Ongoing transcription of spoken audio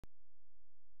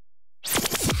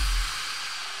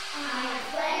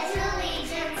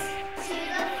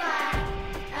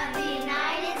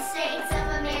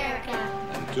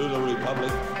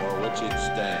republic for which it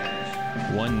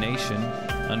stands, one nation,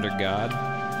 under God,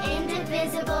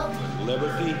 indivisible, with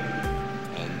liberty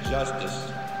and justice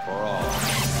for all.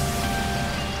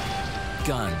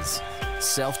 Guns,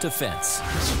 self-defense,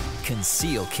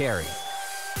 concealed carry.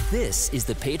 This is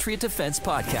the Patriot Defense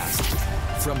Podcast.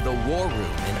 From the war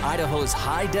room in Idaho's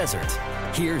high desert,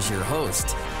 here's your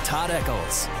host, Todd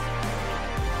Echols.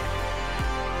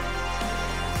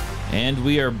 And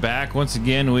we are back once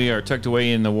again. We are tucked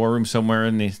away in the war room somewhere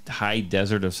in the high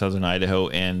desert of southern Idaho,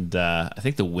 and I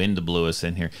think the wind blew us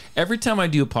in here. Every time I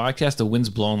do a podcast, the wind's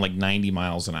blowing like 90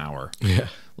 miles an hour. Yeah.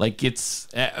 Like it's,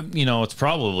 it's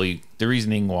probably the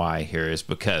reasoning why here is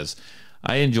because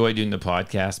I enjoy doing the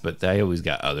podcast, but I always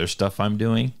got other stuff I'm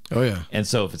doing. Oh, yeah. And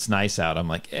so if it's nice out, I'm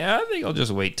like, yeah, I think I'll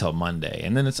just wait till Monday.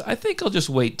 And then I think I'll just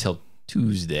wait till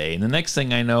Tuesday. And the next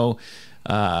thing I know,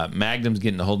 Magnum's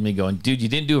getting a hold of me going, dude, you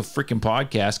didn't do a freaking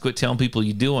podcast. Quit telling people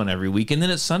you do one every week. And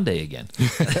then it's Sunday again.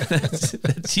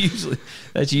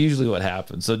 that's usually what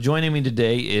happens. So joining me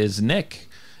today is Nick.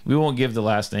 We won't give the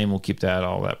last name. We'll keep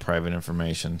all that private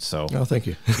information. So, oh, thank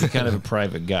you. You're kind of a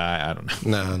private guy. I don't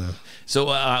know. No. So,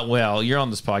 well, you're on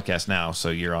this podcast now,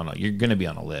 so you're going to be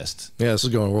on a list. Yeah, this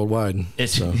is going worldwide.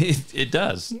 It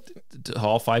does.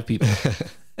 All 5 people.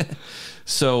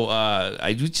 So,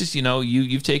 I just,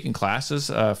 you've taken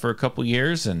classes for a couple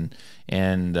years, and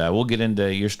we'll get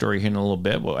into your story here in a little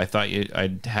bit. Well, I thought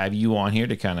I'd have you on here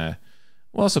to kind of,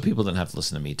 well, so people didn't have to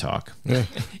listen to me talk. Yeah.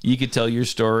 You could tell your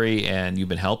story, and you've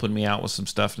been helping me out with some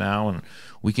stuff now, and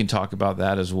we can talk about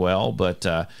that as well. But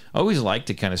I always like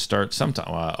to kind of start, sometimes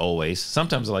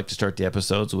I like to start the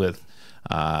episodes with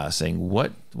saying,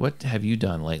 what have you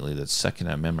done lately that's Second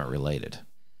Amendment related?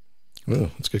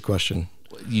 Oh, that's a good question.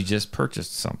 You just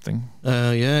purchased something.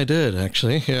 Yeah, I did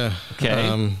actually. Yeah.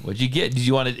 Okay. What'd you get? Did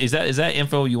you want to? Is that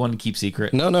info you want to keep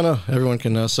secret? No. Everyone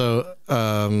can know. So,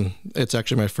 it's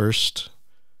actually my first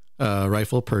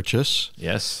rifle purchase.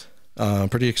 Yes. I'm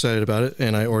pretty excited about it,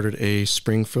 and I ordered a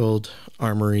Springfield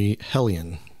Armory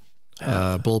Hellion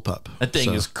bullpup. That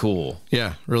thing is cool.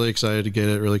 Yeah, really excited to get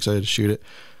it. Really excited to shoot it.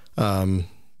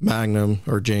 Magnum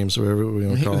or James, whatever we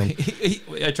want to call him.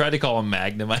 I tried to call him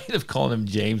Magnum. I ended up calling him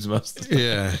James most of the time.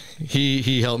 Yeah,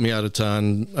 he helped me out a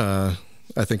ton.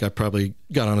 I think I probably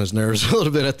got on his nerves a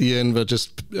little bit at the end, but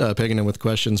just pegging him with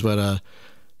questions. But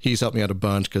he's helped me out a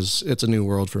bunch because it's a new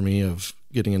world for me of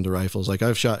getting into rifles. Like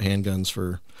I've shot handguns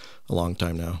for a long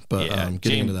time now, but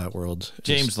getting into that world.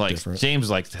 James likes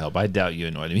to help. I doubt you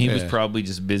annoyed him. He was probably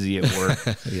just busy at work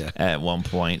at one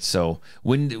point. So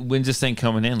when's this thing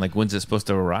coming in? Like when's it supposed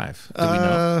to arrive? Do we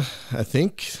know? I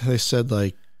think they said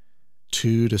like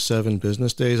 2 to 7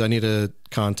 business days. I need to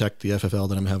contact the FFL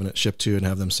that I'm having it shipped to and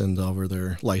have them send over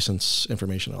their license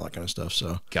information, all that kind of stuff.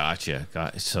 So gotcha.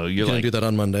 So you're gonna like do that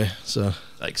on Monday. So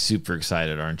like super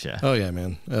excited, aren't you? Oh yeah,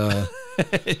 man.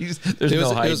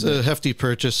 It was a hefty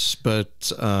purchase,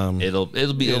 but it'll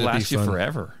last you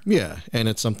forever. Yeah, and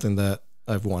it's something that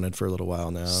I've wanted for a little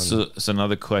while now. So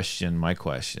another question. My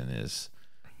question is,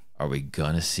 are we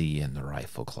gonna see you in the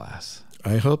rifle class?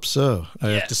 I hope so. I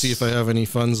have to see if I have any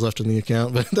funds left in the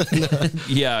account. But no.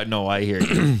 Yeah, no, I hear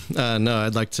you. No,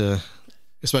 I'd like to,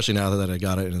 especially now that I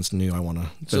got it and it's new, I want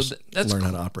to learn how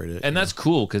to operate it. And that's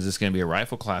cool because it's going to be a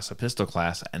rifle class, a pistol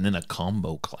class, and then a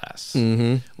combo class,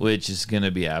 which is going to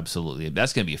be that's going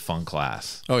to be a fun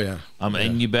class. Oh yeah.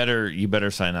 And you better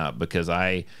sign up because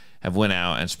I have went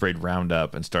out and sprayed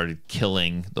Roundup and started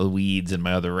killing the weeds in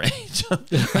my other range.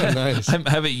 Nice. I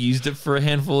haven't used it for a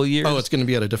handful of years. Oh, it's going to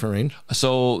be at a different range?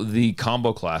 So the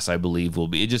combo class, I believe, will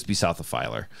just be south of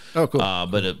Filer. Oh, cool.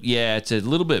 But it's a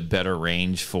little bit better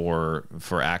range for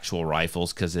actual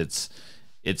rifles because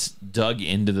it's dug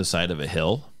into the side of a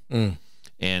hill.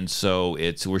 And so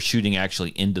we're shooting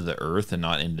actually into the earth and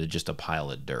not into just a pile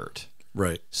of dirt.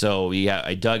 Right. So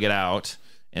I dug it out.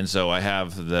 And so I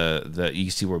have you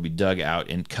see where we dug out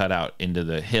and cut out into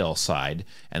the hillside,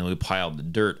 and we piled the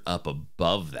dirt up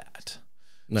above that.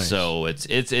 Nice. So it's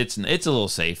a little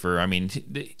safer. I mean,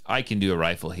 I can do a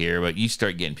rifle here, but you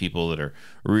start getting people that are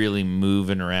really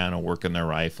moving around and working their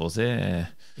rifles. Yeah.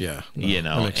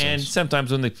 No, and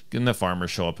sometimes when the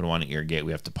farmers show up and want to irrigate,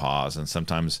 we have to pause. And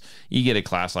sometimes you get a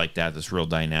class like that that's real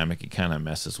dynamic. It kind of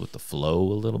messes with the flow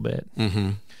a little bit. Mm-hmm.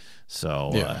 So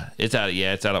the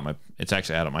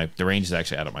range is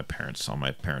actually out of my parents on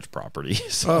my parents' property.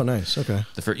 So oh, nice. Okay.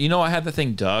 I had the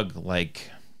thing dug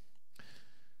like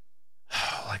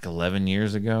 11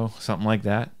 years ago, something like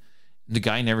that. The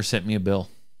guy never sent me a bill.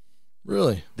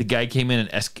 Really? The guy came in and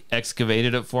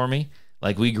excavated it for me.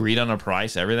 Like we agreed on a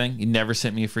price, everything. He never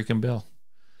sent me a freaking bill.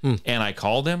 And I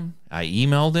called him, I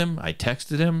emailed him, I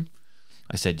texted him.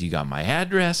 I said, you got my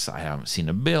address? I haven't seen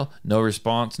a bill. No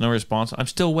response. I'm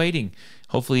still waiting.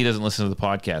 Hopefully he doesn't listen to the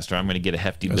podcast, or I'm going to get a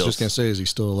hefty bill. I was just going to say, is he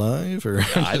still alive? Or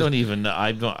I don't even know.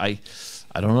 I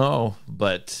don't know.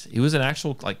 But he was an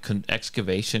actual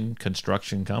excavation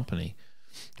construction company,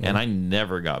 and I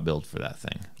never got billed for that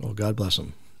thing. Well, God bless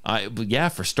him. But yeah,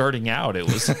 for starting out, it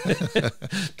was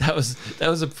that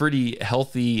was a pretty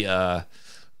healthy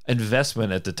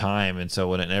investment at the time. And so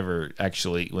when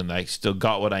I still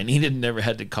got what I needed and never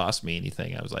had to cost me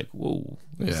anything, I was like, whoa,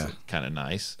 that's kind of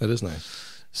nice. That is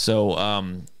nice. So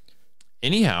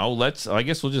anyhow, I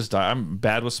guess we'll just I'm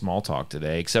bad with small talk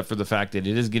today, except for the fact that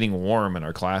it is getting warm in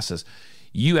our classes.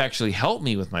 You actually helped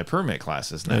me with my permit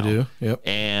classes now. I do, yep.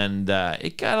 And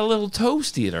it got a little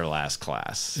toasty at our last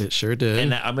class. It sure did.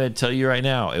 And I'm going to tell you right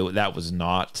now, that was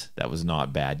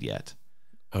not bad yet.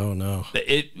 Oh no!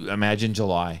 Imagine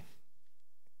July.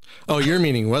 Oh, you're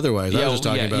meaning weather-wise. I was just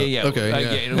talking about. Yeah.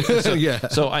 Okay, So, yeah.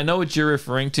 So I know what you're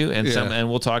referring to, and and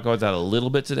we'll talk about that a little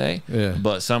bit today. Yeah.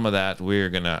 But some of that we're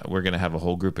gonna have a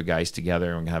whole group of guys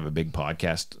together, and we're gonna have a big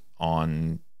podcast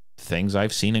on things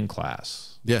I've seen in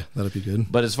class. Yeah, that'd be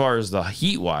good. But as far as the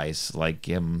heat-wise,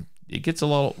 it gets a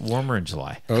lot warmer in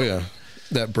July. Oh yeah,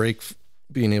 that break.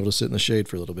 Being able to sit in the shade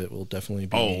for a little bit will definitely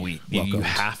be you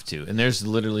have to. And there's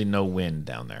literally no wind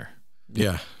down there.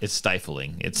 Yeah. It's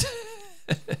stifling. It's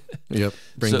Yep.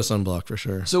 Bring the sunblock for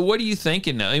sure. So what are you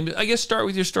thinking now? I guess start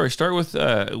with your story. Start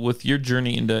with your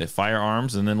journey into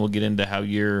firearms, and then we'll get into how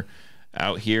you're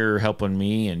out here helping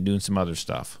me and doing some other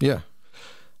stuff. Yeah.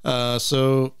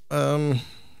 So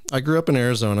I grew up in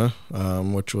Arizona,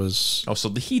 which was... Oh, so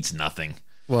the heat's nothing.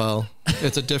 Well,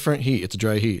 it's a different heat. It's a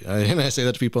dry heat. And I say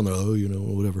that to people and they're,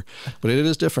 whatever. But it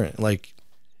is different. Like,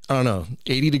 I don't know,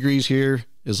 80 degrees here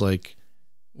is like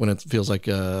when it feels like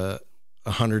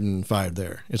 105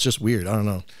 there. It's just weird. I don't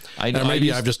know.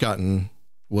 I've just gotten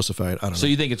wussified. I don't know. So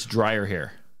you think it's drier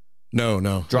here? No.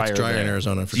 Drier it's drier there. in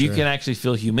Arizona for sure. You can actually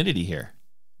feel humidity here?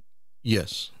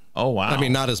 Yes. Oh, wow. I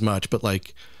mean, not as much, but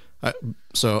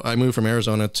so I moved from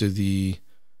Arizona to the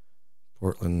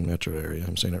Portland metro area.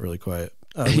 I'm saying it really quiet.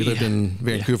 We lived in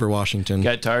Vancouver, Washington.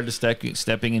 Got tired of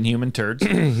stepping in human turds?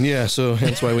 Yeah, so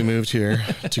that's why we moved here,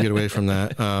 to get away from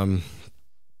that.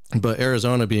 But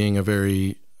Arizona being a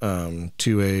very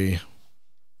 2A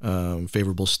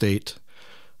favorable state,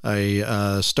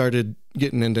 I started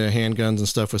getting into handguns and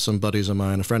stuff with some buddies of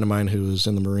mine. A friend of mine who was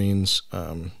in the Marines,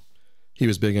 he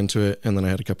was big into it, and then I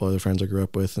had a couple other friends I grew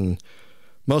up with, and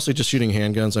mostly just shooting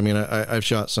handguns. I mean, I've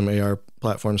shot some AR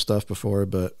platform stuff before,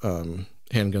 but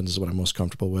handguns is what I'm most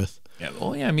comfortable with. Yeah.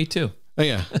 Oh yeah, me too. Oh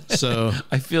yeah. So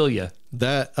I feel you.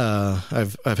 That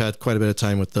I've had quite a bit of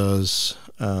time with those.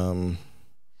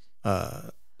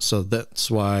 So that's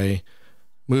why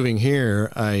moving here,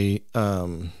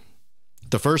 the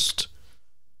first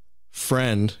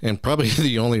friend and probably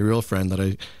the only real friend that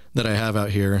I have out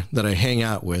here that I hang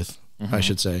out with, I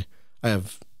should say. I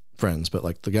have friends, but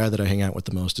like the guy that I hang out with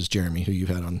the most is Jeremy, who you've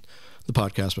had on the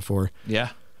podcast before. Yeah.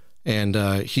 And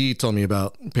he told me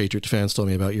about Patriot Defense, told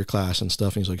me about your class and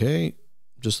stuff. And he's like, hey,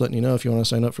 just letting you know if you want to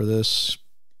sign up for this,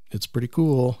 it's pretty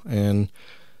cool. And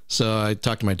so I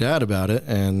talked to my dad about it,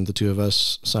 and the two of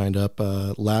us signed up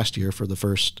last year for the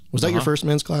first. Was that your first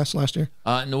men's class last year?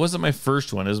 No, it wasn't my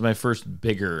first one. It was my first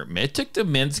bigger. It took the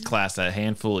men's class a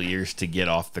handful of years to get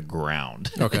off the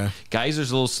ground. Okay. Guys are a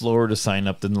little slower to sign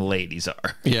up than the ladies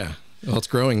are. Yeah. Well, it's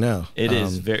growing now. It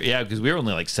is because we were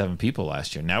only like 7 people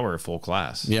last year. Now we're a full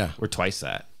class. Yeah. We're twice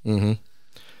that. Mm-hmm.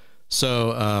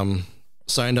 So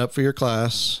signed up for your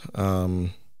class.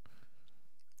 And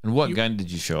what gun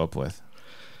did you show up with?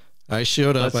 I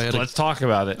showed up. Let's talk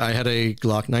about it. I had a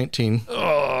Glock 19.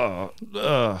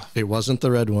 It wasn't the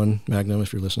red one, Magnum,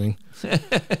 if you're listening. But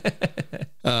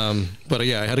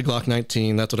yeah, I had a Glock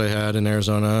 19. That's what I had in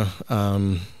Arizona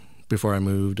before I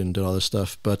moved and did all this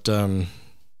stuff. But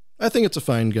I think it's a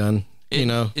fine gun.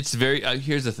 It's very.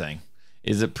 Here's the thing: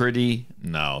 is it pretty?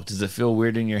 No. Does it feel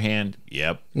weird in your hand?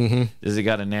 Yep. Mm-hmm. Does it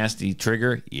got a nasty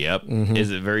trigger? Yep. Mm-hmm.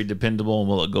 Is it very dependable and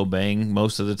will it go bang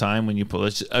most of the time when you pull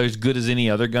it? As good as any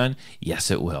other gun? Yes,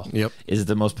 it will. Yep. Is it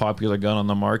the most popular gun on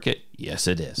the market? Yes,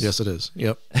 it is. Yes, it is.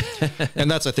 Yep.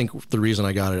 And that's, I think, the reason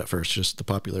I got it at first, just the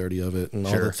popularity of it and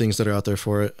all the things that are out there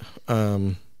for it.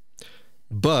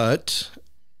 But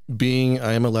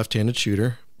I am a left-handed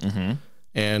shooter. Mm-hmm.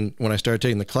 And when I started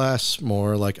taking the class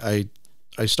more, like I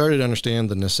started to understand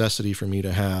the necessity for me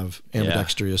to have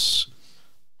ambidextrous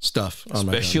stuff on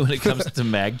my gun. Especially when it comes to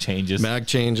mag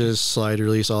changes. Slide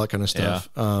release, all that kind of stuff.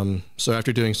 Yeah. So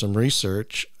after doing some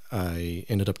research, I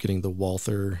ended up getting the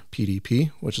Walther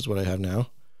PDP, which is what I have now.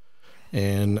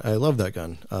 And I love that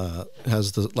gun. It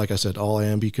has like I said, all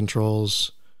ambi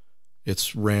controls,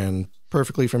 it's ran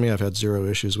perfectly for me. I've had zero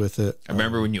issues with it. I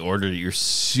remember when you ordered it, you're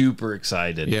super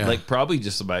excited. Yeah. Like probably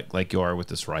just about like you are with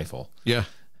this rifle. Yeah.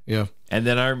 Yeah. And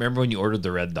then I remember when you ordered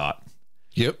the red dot.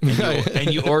 Yep.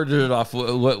 And you ordered it off.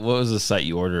 What was the site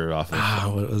you ordered it off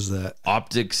of? What was that?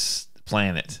 Optics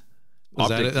Planet. Was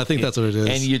that it? I think that's what it is.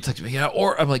 And you texted me, yeah.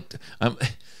 Or I'm like,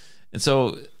 and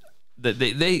so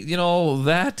they you know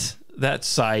that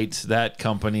site, that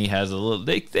company has a little.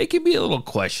 They can be a little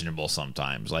questionable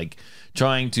sometimes. Like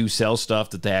trying to sell stuff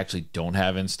that they actually don't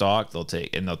have in stock. They'll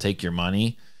take your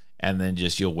money. And then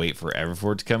just you'll wait forever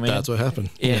for it to come in. That's what happened.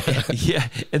 Yeah.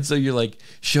 And so you're like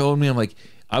showing me. I'm like,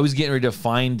 I was getting ready to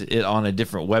find it on a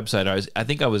different website. I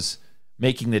think I was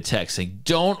making the text saying,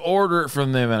 "Don't order it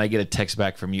from them," and I get a text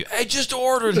back from you, "I just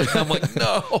ordered it." I'm like,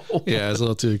 "No." Yeah, I was a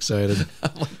little too excited.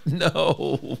 I'm like,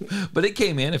 "No," but it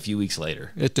came in a few weeks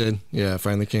later. It did. Yeah, it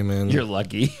finally came in. You're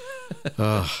lucky.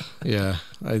 Yeah.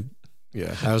 I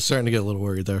was starting to get a little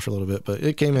worried there for a little bit, but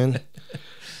it came in.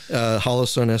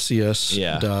 Hollowstone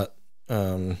SCS dot,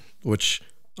 which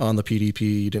on the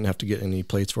PDP you didn't have to get any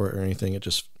plates for it or anything. It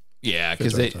just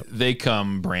because they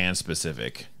come brand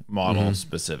specific, model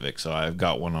specific. So I've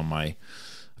got one on my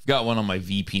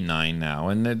VP9 now,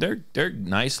 and they're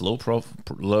nice low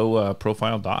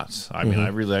profile dots. I mean, I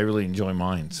really enjoy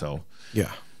mine. So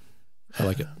yeah, I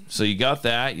like it. So you got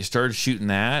that, you started shooting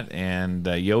that, and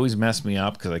you always mess me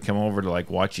up because I come over to like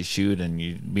watch you shoot, and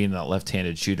you being that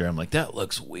left-handed shooter, I'm like, that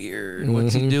looks weird.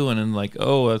 What's he doing? And like,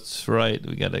 oh, that's right,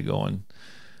 we got to go and.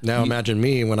 Now imagine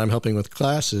me when I'm helping with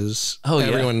classes.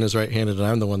 Everyone is right-handed, and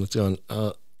I'm the one that's going,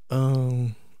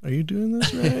 are you doing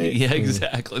this right? Yeah,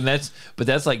 exactly. And that's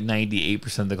like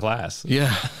 98% of the class.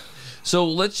 Yeah. So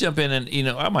let's jump in, and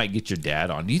I might get your dad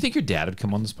on. Do you think your dad would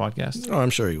come on this podcast? Oh, I'm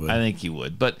sure he would. I think he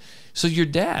would. But so your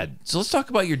dad. So let's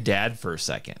talk about your dad for a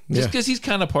second, just because he's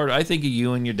kind of part of. I think of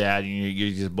you and your dad, and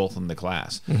you're just both in the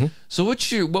class. So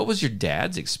what was your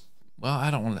dad's? Well,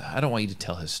 I don't want you to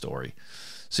tell his story.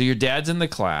 So your dad's in the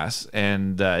class,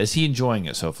 and is he enjoying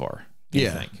it so far?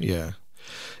 Yeah.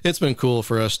 It's been cool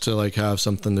for us to like have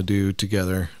something to do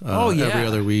together. Every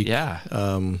other week. Yeah.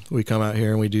 We come out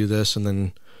here and we do this, and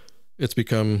then it's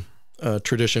become a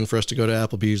tradition for us to go to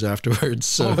Applebee's afterwards.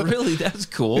 So, oh, really? That's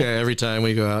cool. Yeah, every time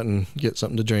we go out and get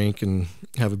something to drink and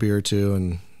have a beer or two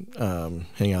and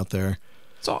hang out there.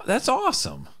 So that's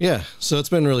awesome. Yeah, so it's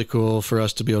been really cool for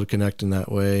us to be able to connect in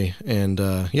that way. And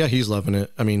he's loving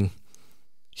it. I mean,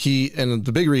 and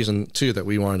the big reason too that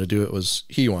we wanted to do it was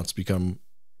he wants to become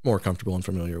more comfortable and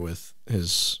familiar with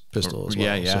his pistol as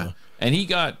well. Yeah. So. And he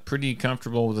got pretty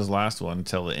comfortable with his last one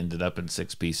until it ended up in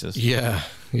 6 pieces. Yeah.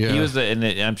 He was and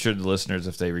I'm sure the listeners,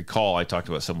 if they recall, I talked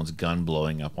about someone's gun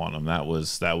blowing up on him. That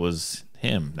was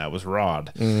him. That was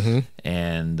Rod.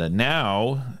 And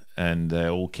now, and the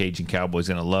old Cajun Cowboy's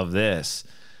going to love this.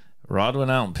 Rod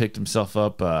went out and picked himself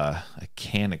up a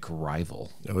Canic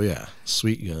Rival. Oh yeah,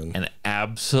 sweet gun. And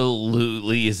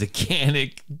absolutely is a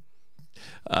Canic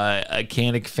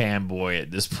fanboy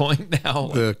at this point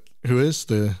now. Who is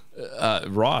the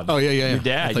Rod? Oh yeah. Your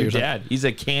dad. He's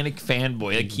a Canic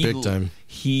fanboy. Like big time.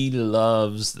 He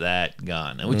loves that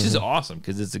gun, which is awesome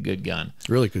because it's a good gun.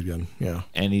 Really good gun. Yeah.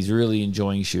 And he's really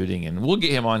enjoying shooting, and we'll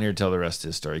get him on here to tell the rest of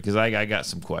his story because I got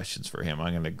some questions for him.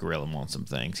 I'm going to grill him on some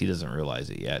things. He doesn't realize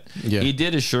it yet. Yeah. He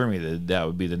did assure me that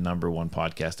would be the 1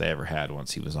 podcast I ever had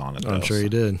once he was on it. I'm sure he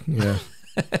did. Yeah.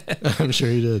 I'm sure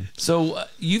he did. So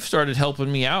you've started helping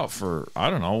me out for, I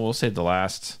don't know, we'll say the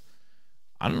last,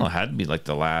 I don't know, it had to be like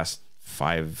the last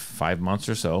 5 months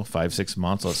or so, 5-6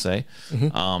 months, let's say,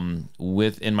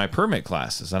 in my permit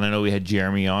classes. And I know we had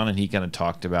Jeremy on, and he kind of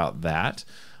talked about that.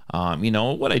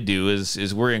 What I do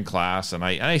is we're in class, and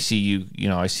I see you,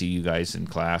 I see you guys in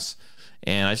class,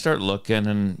 and I start looking,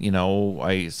 and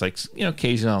it's like,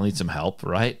 occasionally I'll need some help,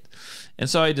 right? And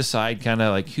so I decide kind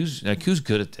of like who's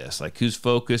good at this, like who's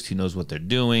focused, who knows what they're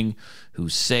doing,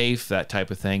 who's safe, that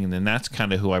type of thing. And then that's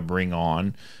kind of who I bring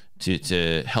on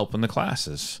to help in the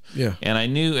classes. Yeah. And I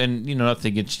knew, and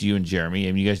nothing against you and Jeremy,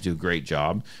 and you guys do a great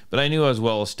job, but I knew I was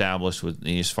well established with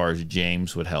as far as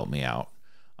James would help me out.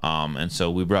 And so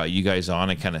we brought you guys on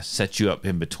and kind of set you up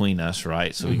in between us,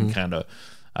 right? So we can kind of,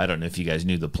 I don't know if you guys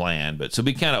knew the plan, but so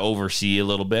we kind of oversee a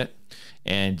little bit.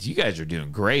 And you guys are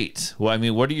doing great. Well, I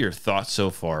mean, what are your thoughts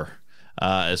so far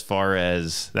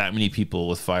as that many people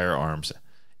with firearms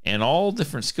and all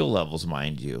different skill levels,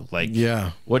 mind you? Like,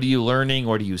 what are you learning?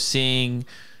 What are you seeing?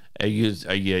 I'll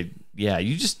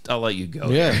let you go.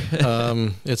 Yeah.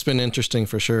 It's been interesting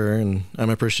for sure. And I'm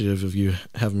appreciative of you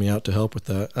having me out to help with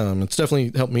that. It's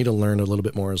definitely helped me to learn a little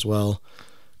bit more as well.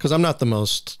 Cause I'm not the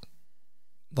most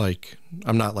like,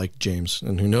 I'm not like James,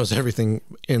 and who knows everything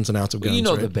ins and outs of guns. You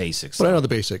know right? the basics. But I know the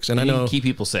basics, and I You know keep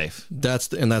people safe. that's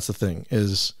the thing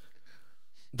is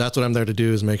that's what I'm there to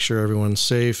do, is make sure everyone's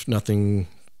safe, nothing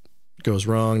goes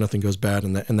wrong, nothing goes bad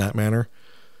in that manner.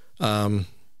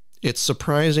 It's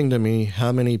surprising to me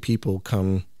how many people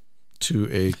come to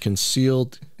a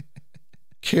concealed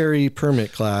carry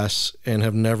permit class and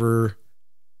have never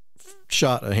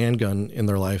shot a handgun in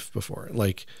their life before.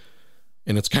 Like,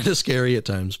 and it's kind of scary at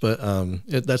times, but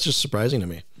that's just surprising to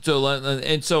me.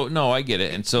 So no, I get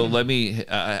it. And so let me,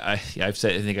 I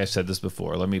think I've said this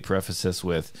before. Let me preface this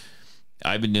with,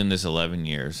 I've been doing this 11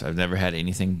 years. I've never had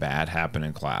anything bad happen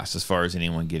in class as far as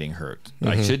anyone getting hurt.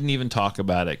 I shouldn't even talk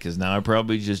about it because now I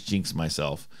probably just jinxed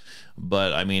myself.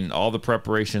 But I mean, all the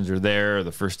preparations are there,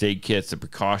 the first aid kits, the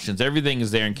precautions, everything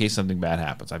is there in case something bad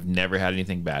happens. I've never had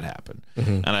anything bad happen.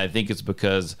 And I think it's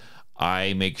because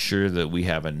I make sure that we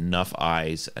have enough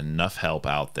eyes, enough help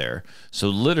out there. So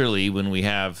literally when we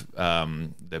have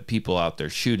the people out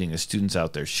there shooting, the students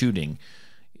out there shooting,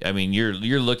 I mean,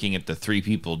 you're looking at the three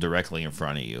people directly in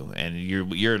front of you, and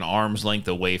you're an arm's length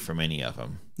away from any of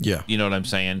them. Yeah. You know what I'm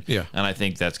saying? Yeah. And I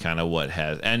think that's kind of what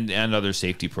has, and other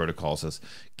safety protocols has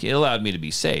allowed me to be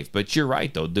safe. But you're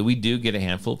right, though. We do get a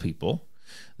handful of people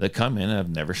that come in and have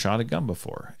never shot a gun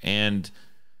before. And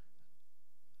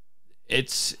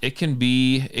it can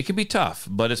be tough,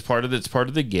 but it's part of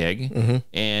the gig.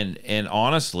 And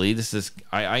honestly,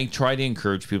 I try to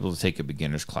encourage people to take a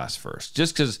beginner's class first,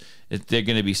 just because they're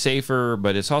going to be safer,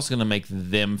 but it's also going to make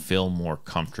them feel more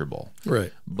comfortable.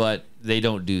 Right. But they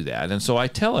don't do that, and so I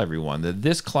tell everyone that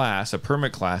this class, a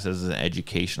permit class, is an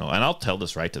educational, and I'll tell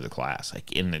this right to the class, like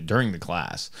during the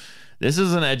class. This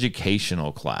is an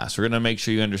educational class. We're going to make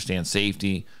sure you understand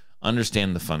safety,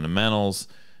 understand the fundamentals.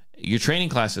 Your training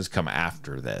classes come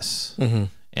after this.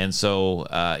 And so,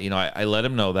 I let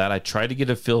them know that. I try to get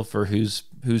a feel for who's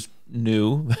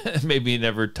new, maybe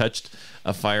never touched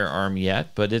a firearm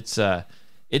yet, but it's a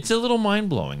little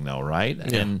mind-blowing though, right?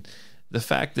 Yeah. And the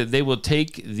fact that they will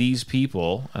take these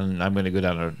people, and I'm going to go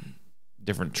down a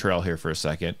different trail here for a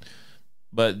second,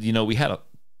 but we had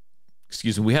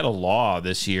a law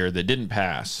this year that didn't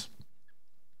pass,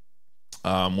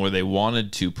 where they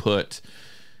wanted to put,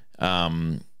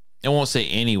 I won't say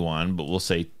anyone, but we'll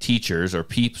say teachers or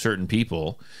certain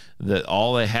people, that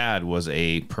all they had was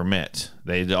a permit.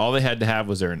 All they had to have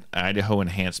was their Idaho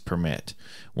enhanced permit.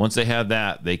 Once they had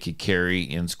that, they could carry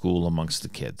in school amongst the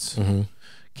kids.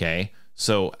 Okay.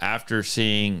 So after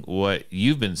seeing what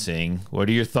you've been seeing, what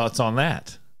are your thoughts on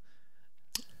that?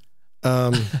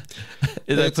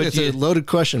 It's a loaded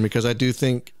question, because I do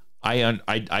think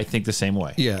I think the same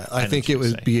way. Yeah, I think it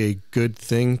would be a good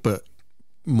thing, but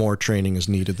more training is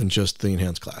needed than just the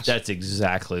enhanced class. That's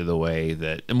exactly the way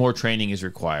that more training is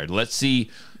required. Let's see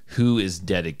who is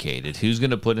dedicated, who's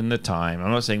going to put in the time.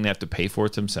 I'm not saying they have to pay for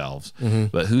it themselves,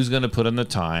 but who's going to put in the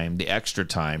time, the extra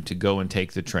time to go and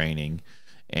take the training.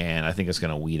 And I think it's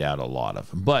going to weed out a lot of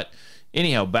them. But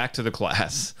anyhow, back to the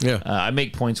class. Yeah. I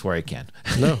make points where I can.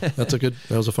 No, that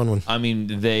was a fun one. I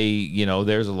mean,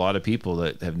 there's a lot of people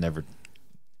that have never,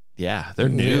 they're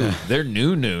new. Yeah. They're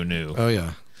new. Oh,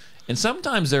 yeah. And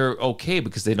sometimes they're okay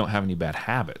because they don't have any bad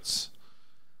habits.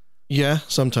 Yeah,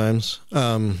 sometimes.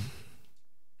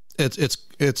 It's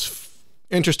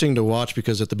interesting to watch,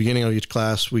 because at the beginning of each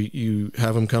class, you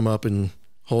have them come up and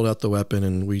hold out the weapon,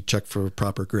 and we check for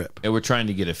proper grip. And we're trying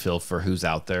to get a feel for who's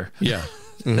out there. Yeah.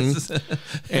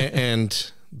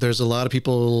 and there's a lot of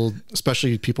people,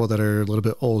 especially people that are a little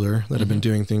bit older, that have been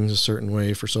doing things a certain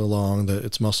way for so long that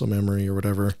it's muscle memory or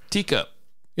whatever. Teacup.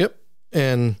 Yep.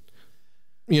 And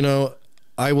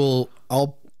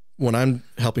I'll when I'm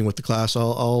helping with the class,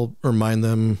 I'll remind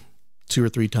them 2 or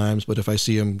 3 times, but if I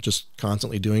see them just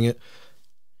constantly doing it,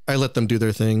 I let them do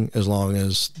their thing as long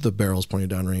as the barrel's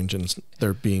pointed down range and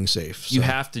they're being safe. So. You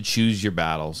have to choose your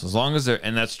battles as long as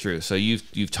and that's true. So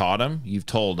you've taught them, you've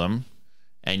told them,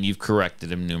 and you've corrected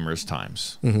them numerous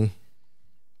times.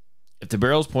 If the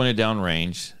barrel's pointed down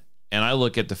range, and I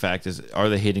look at the fact is, are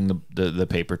they hitting the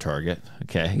paper target?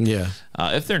 Okay. Yeah.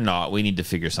 If they're not, we need to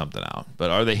figure something out. But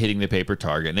are they hitting the paper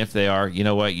target? And if they are, you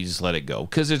know what? You just let it go,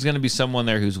 because there's going to be someone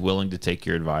there who's willing to take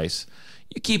your advice.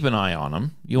 You keep an eye on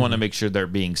them. You want to make sure they're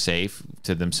being safe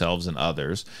to themselves and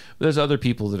others. But there's other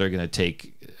people that are going to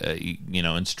take,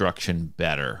 instruction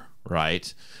better,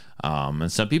 right?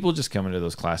 And some people just come into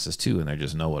those classes too, and they're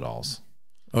just know-it-alls.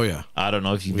 Oh, yeah. I don't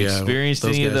know if you've experienced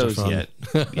any of those yet.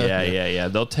 Yeah.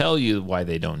 They'll tell you why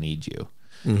they don't need you.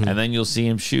 And then you'll see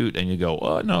them shoot, and you go,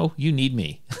 oh, no, you need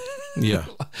me. Yeah.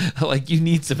 Like, you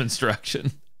need some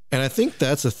instruction. And I think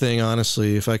that's the thing,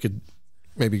 honestly, if I could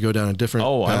maybe go down a different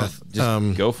path.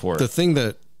 Just go for it. The thing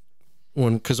that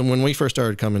because when we first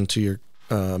started coming to your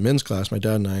men's class, my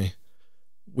dad and I,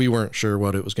 we weren't sure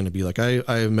what it was going to be like. I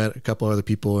have met a couple other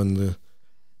people in the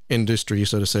industry,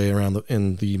 so to say, around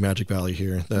in the Magic Valley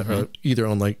here that are either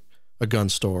on like a gun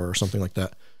store or something like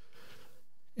that.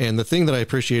 And the thing that I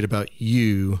appreciate about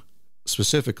you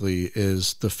specifically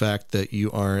is the fact that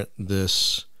you aren't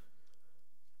this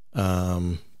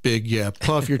big,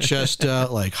 puff your chest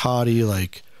out, like haughty,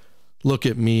 like look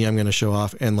at me, I'm going to show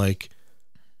off. And like,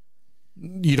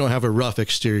 you don't have a rough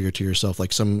exterior to yourself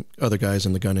like some other guys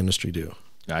in the gun industry do.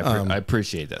 I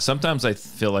appreciate that. Sometimes I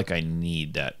feel like I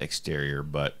need that exterior,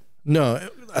 but no,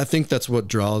 I think that's what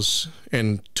draws.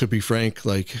 And to be frank,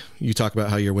 like you talk about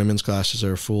how your women's classes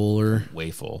are fuller, way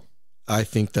full. I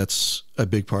think that's a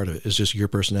big part of it. Is just your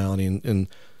personality and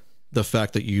the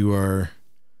fact that you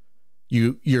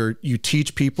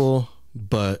teach people,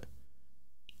 but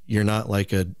you're not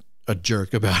like a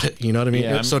jerk about it. You know what I mean?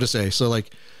 Yeah, so to say. So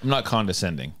like, I'm not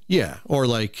condescending. Yeah. Or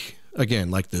like,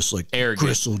 again, like this, like arrogant,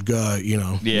 grizzled guy, you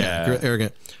know? Yeah.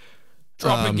 Arrogant.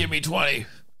 Drop and give me 20.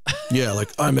 Yeah. Like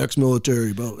I'm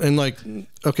ex-military, but, and like,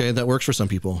 okay, that works for some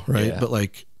people. Right. Yeah. But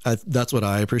like, that's what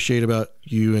I appreciate about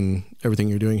you and everything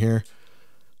you're doing here,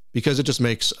 because it just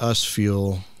makes us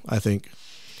feel, I think,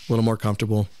 a little more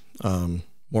comfortable,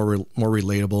 more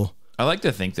relatable. I like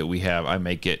to think that I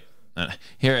make it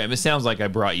here. It sounds like I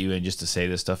brought you in just to say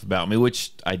this stuff about me,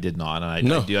 which I did not.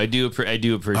 And I do appreciate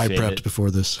it. I prepped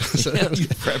before this. You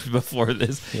prepped before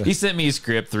this. Yeah. He sent me a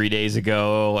script 3 days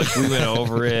ago. Like we went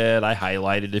over it. I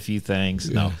highlighted a few things.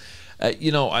 Yeah.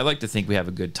 No, I like to think we have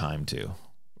a good time too.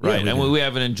 Right. Yeah, and we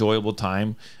have an enjoyable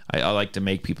time. I like to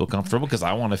make people comfortable because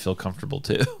I want to feel comfortable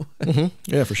too.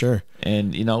 Yeah, for sure.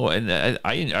 And,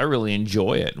 I really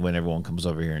enjoy it when everyone comes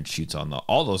over here and shoots on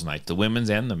all those nights, the women's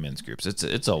and the men's groups.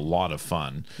 It's a lot of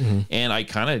fun. And I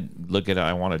kind of look at it,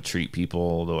 I want to treat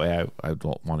people the way I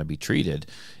don't want to be treated.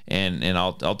 And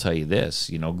I'll tell you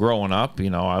this, growing up,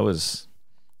 I was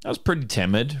pretty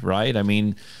timid, right? I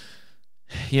mean,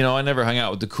 I never hung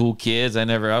out with the cool kids. I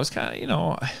was kind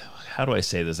of, how do I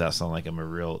say this? That sound like I'm a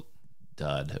real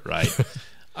dud, right?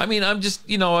 I mean, I'm just,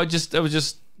 I was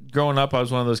just growing up. I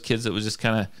was one of those kids that was just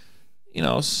kind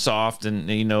of, soft and,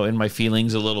 in my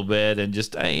feelings a little bit. And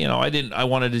just, I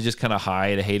wanted to just kind of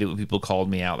hide. I hated when people called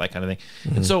me out, that kind of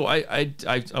thing. And so I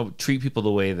treat people the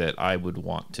way that I would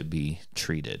want to be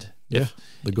treated. Yeah.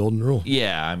 The golden rule.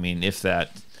 Yeah. I mean, if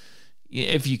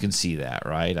you can see that,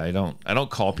 right? I don't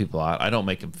call people out. I don't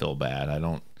make them feel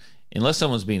bad. Unless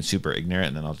someone's being super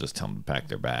ignorant, then I'll just tell them to pack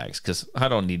their bags because I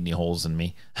don't need any holes in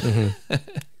me.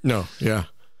 No, yeah.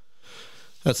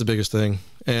 That's the biggest thing.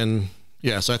 And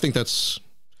yeah, so I think that's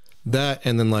that.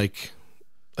 And then like,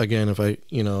 again, if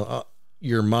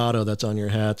your motto that's on your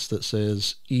hats that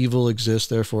says evil exists,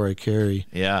 therefore I carry.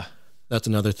 Yeah. That's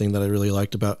another thing that I really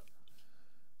liked about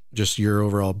just your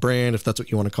overall brand, if that's what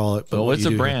you want to call it. But it's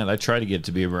a brand. I try to get it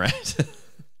to be a brand.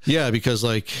 Yeah, because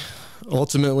like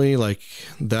ultimately, like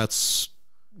that's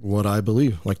what I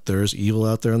believe. Like there's evil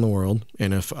out there in the world,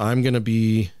 and if I'm gonna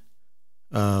be,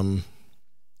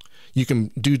 you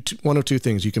can do one of two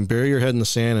things. You can bury your head in the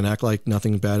sand and act like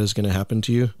nothing bad is gonna happen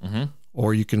to you,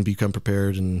 or you can become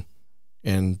prepared and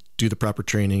do the proper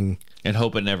training and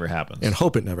hope it never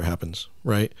happens.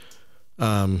 Right?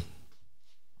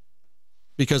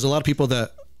 Because a lot of people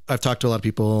that I've talked to, a lot of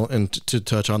people, and to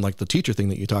touch on like the teacher thing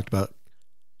that you talked about.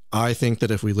 I think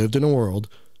that if we lived in a world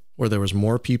where there was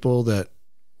more people that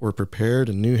were prepared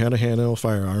and knew how to handle a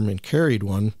firearm and carried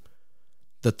one,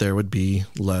 that there would be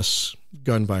less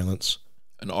gun violence.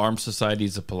 An armed society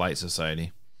is a polite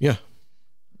society. Yeah.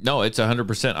 No, it's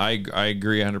 100%. I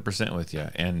agree 100% with you.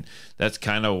 And that's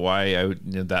kind of why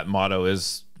that motto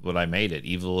is what I made it.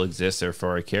 Evil exists,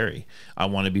 therefore I carry. I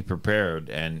want to be prepared.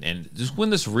 And just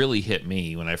when this really hit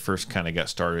me, when I first kind of got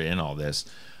started in all this,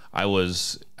 I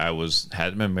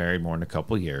hadn't been married more than a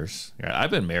couple of years.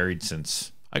 I've been married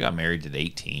since I got married at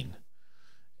 18,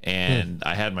 and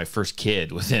I had my first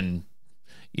kid within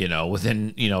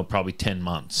probably 10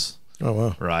 months. Oh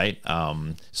wow! Right.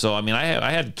 So I mean,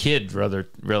 I had a kid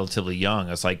relatively young.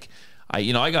 It's like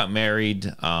I got married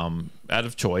out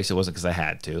of choice. It wasn't because I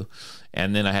had to,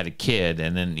 and then I had a kid,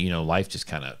 and then life just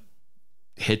kind of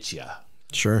hits you.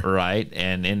 Sure. Right.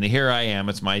 And here I am.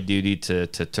 It's my duty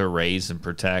to raise and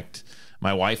protect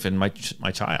my wife and my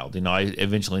child. I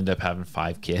eventually ended up having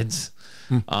 5 kids.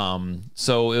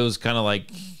 So it was kind of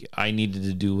like I needed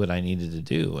to do what I needed to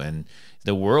do. And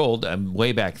the world,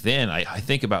 way back then, I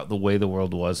think about the way the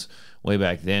world was way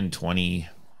back then, oh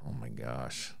my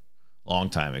gosh, long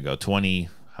time ago,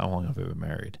 how long have I been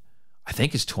married? I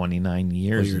think it's 29 Well,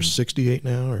 years. you're 68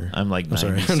 now, or I'm like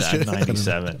sorry. 97.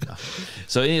 97.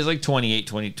 So it's like 28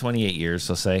 years,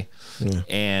 I'll say. Yeah.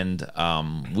 And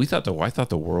I thought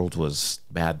the world was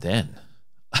bad then.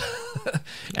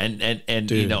 and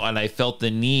Dude. you know, and I felt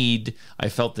the need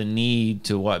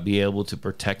to be able to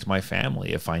protect my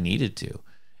family if I needed to.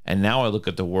 And now I look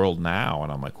at the world now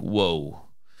and I'm like, whoa.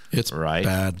 It's right,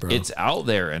 bad, bro. It's out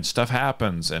there and stuff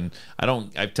happens, and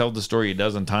I've told the story a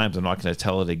dozen times. I'm not going to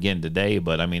tell it again today,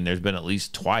 but I mean, there's been at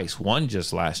least twice, one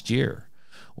just last year,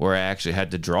 where I actually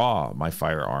had to draw my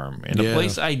firearm in a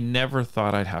place I never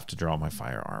thought I'd have to draw my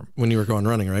firearm. When you were going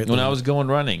running, right? When I was going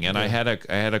running, and I had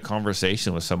a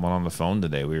conversation with someone on the phone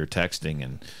today. We were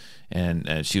texting,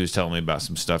 and she was telling me about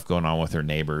some stuff going on with her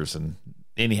neighbors, and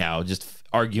anyhow, just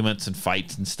arguments and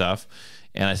fights and stuff.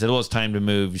 And I said, well, it's time to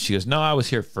move. She goes, no, I was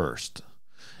here first.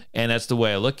 And that's the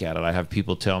way I look at it. I have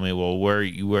people tell me, well, where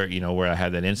I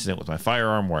had that incident with my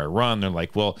firearm, where I run. They're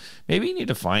like, well, maybe you need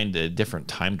to find a different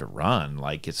time to run.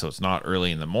 So it's not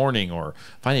early in the morning, or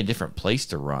find a different place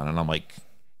to run. And I'm like,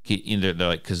 they're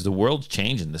like, because the world's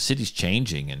changing, the city's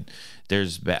changing, and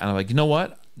and I'm like, you know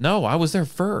what? No, I was there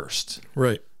first.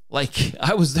 Right. Like,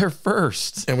 I was there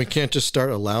first. And we can't just start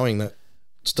allowing that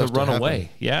stuff to run happen.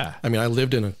 away. Yeah. I mean, I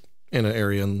lived in an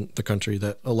area in the country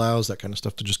that allows that kind of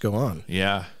stuff to just go on.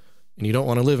 Yeah. And you don't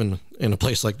want to live in a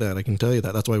place like that. I can tell you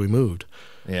that. That's why we moved.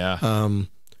 Yeah.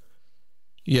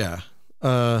 Yeah.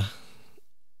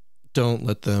 Don't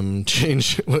let them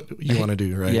change what you want to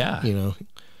do, right? Yeah. You know,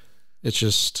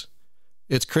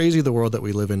 it's crazy the world that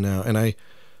we live in now. And I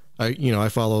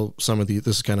follow some of this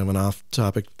is kind of an off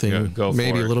topic thing, Yeah, go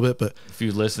maybe for it. a little bit, but if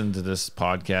you listen to this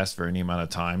podcast for any amount of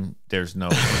time, there's no,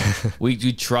 we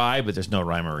try, but there's no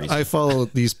rhyme or reason. I follow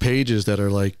these pages that are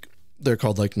like, they're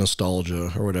called like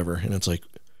nostalgia or whatever. And it's like,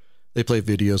 they play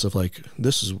videos of like,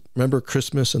 remember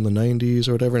Christmas in the 90s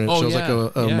or whatever. And it shows like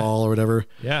a mall or whatever.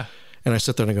 Yeah. And I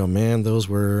sit there and I go, man, those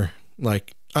were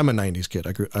like, I'm a 90s kid.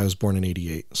 I was born in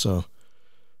 88. So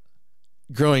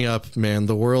growing up, man,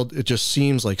 the world, it just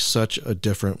seems like such a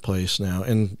different place now.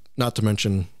 And not to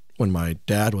mention when my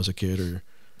dad was a kid, or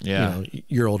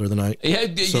you're older than I. Yeah,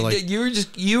 so like, you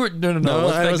were no.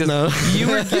 I was, no. You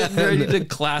were getting ready to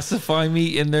classify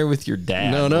me in there with your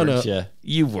dad. No.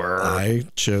 You were. I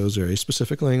chose very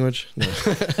specific language. No.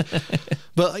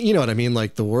 But you know what I mean?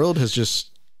 Like the world has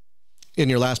just, in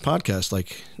your last podcast,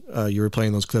 like you were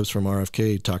playing those clips from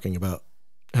RFK talking about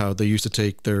how they used to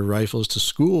take their rifles to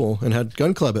school and had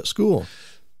gun club at school.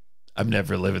 I'm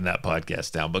never living that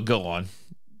podcast down, but go on.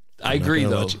 I agree,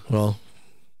 though. Well,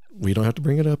 we don't have to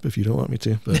bring it up if you don't want me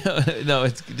to. But no,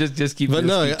 it's just keep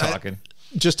talking.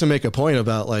 Just to make a point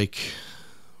about like,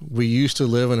 we used to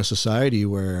live in a society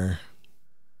where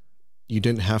you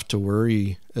didn't have to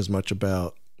worry as much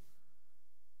about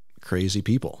crazy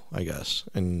people, I guess,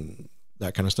 and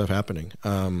that kind of stuff happening.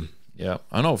 Yeah,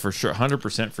 I know for sure,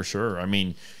 100% for sure. I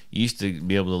mean, you used to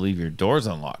be able to leave your doors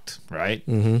unlocked, right?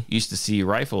 Mm-hmm. You used to see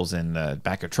rifles in the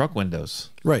back of truck windows.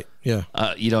 Right, yeah.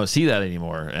 You don't see that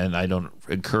anymore, and I don't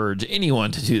encourage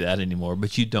anyone to do that anymore,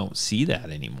 but you don't see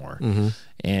that anymore. Mm-hmm.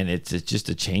 And it's just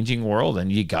a changing world,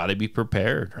 and you got to be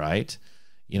prepared, right?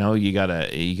 You know, you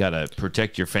gotta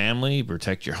protect your family,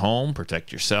 protect your home,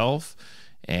 protect yourself,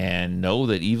 and know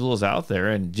that evil is out there,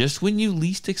 and just when you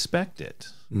least expect it.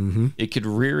 Mm-hmm. It could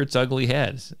rear its ugly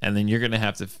head, and then you're going to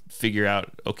have to figure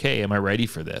out, okay, am I ready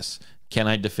for this? Can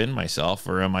I defend myself,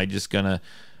 or am I just going to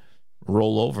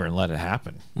roll over and let it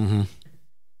happen? Mm-hmm.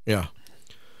 Yeah.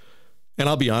 And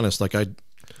I'll be honest, like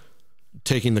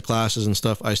taking the classes and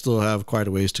stuff, I still have quite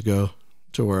a ways to go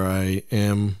to where I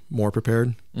am more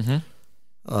prepared.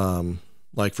 Mm-hmm.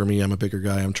 Like for me, I'm a bigger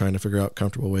guy. I'm trying to figure out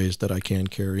comfortable ways that I can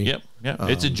carry. Yep. Yeah.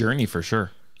 It's a journey for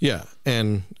sure. Yeah.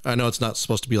 And I know it's not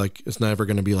supposed to be like, it's never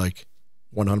going to be like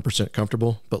 100%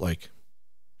 comfortable, but like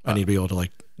I need to be able to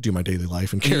like do my daily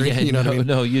life and carry, you know what I mean?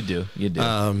 No, you do. You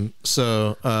do.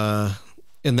 So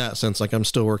in that sense, like I'm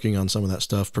still working on some of that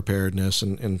stuff, preparedness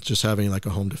and just having like a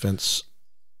home defense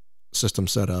system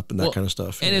set up and that kind of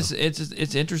stuff. And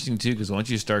it's interesting too, because once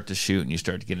you start to shoot and you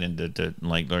start to get into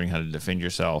like learning how to defend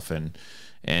yourself and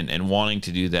wanting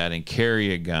to do that and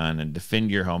carry a gun and defend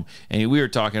your home. And we were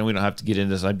talking, we don't have to get into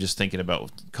this. I'm just thinking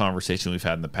about conversation we've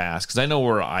had in the past, because I know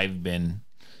where I've been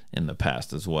in the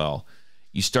past as well.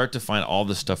 You start to find all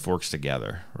this stuff works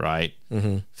together, right?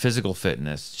 Mm-hmm. Physical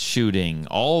fitness, shooting,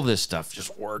 all this stuff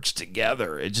just works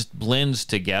together. It just blends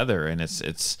together, and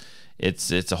it's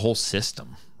a whole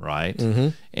system, right? Mm-hmm.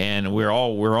 And we're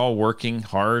all working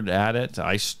hard at it.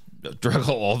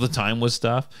 struggle all the time with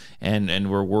stuff, and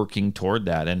we're working toward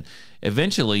that. And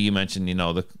eventually, you mentioned,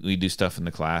 we do stuff in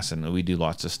the class, and we do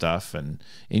lots of stuff, and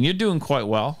you're doing quite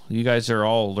well. You guys are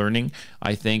all learning.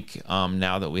 I think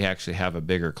now that we actually have a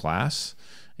bigger class,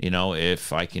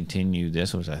 if I continue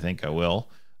this, which I think I will,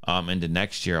 into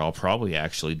next year, I'll probably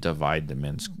actually divide the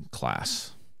men's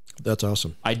class. That's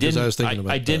awesome. I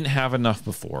didn't have enough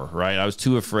before, right? I was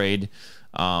too afraid.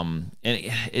 And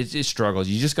it struggles.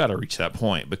 You just got to reach that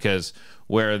point, because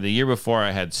where the year before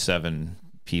I had 7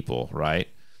 people, right?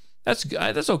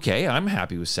 That's okay. I'm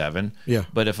happy with 7. Yeah.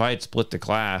 But if I had split the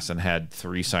class and had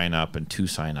 3 sign up and 2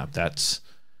 sign up, that's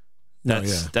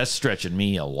stretching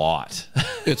me a lot.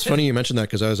 It's funny you mentioned that,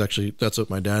 because that's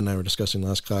what my dad and I were discussing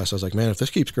last class. I was like, man, if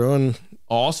this keeps growing,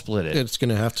 I'll split it. It's going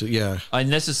to have to, yeah.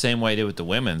 And that's the same way I did with the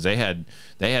women's. They had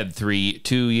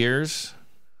 2 years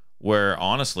where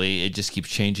honestly it just keeps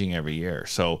changing every year.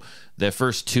 So the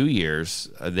first 2 years,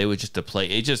 they would just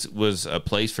it just was a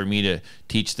place for me to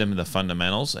teach them the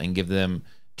fundamentals and give them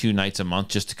 2 nights a month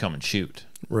just to come and shoot.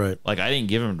 Right. Like, I didn't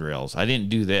give them drills. I didn't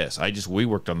do this. We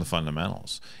worked on the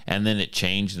fundamentals, and then it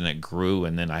changed and it grew,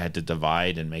 and then I had to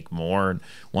divide and make more. And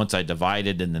once I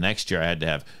divided, in the next year I had to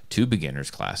have 2 beginners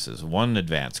classes, 1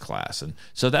 advanced class. And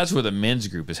so that's where the men's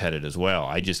group is headed as well.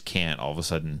 I just can't all of a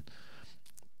sudden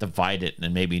divide it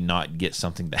and maybe not get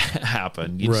something to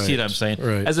happen. You see what I'm saying?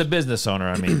 Right. As a business owner,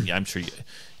 I mean, I'm sure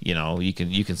you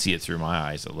can see it through my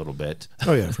eyes a little bit.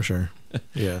 Oh yeah, for sure.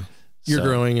 Yeah. You're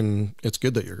growing, and it's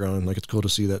good that you're growing. Like, it's cool to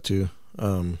see that too.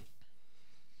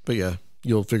 But yeah,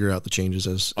 you'll figure out the changes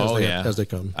as they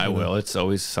come. I will. It's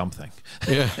always something.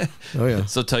 Yeah. Oh yeah.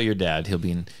 So tell your dad he'll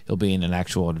be in an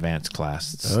actual advanced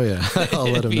class. Oh yeah. I'll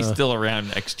let him know. He's still around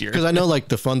next year. Because I know, like,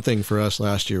 the fun thing for us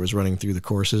last year was running through the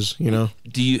courses.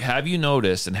 Have you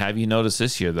noticed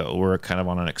this year that we're kind of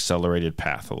on an accelerated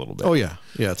path a little bit? Oh yeah.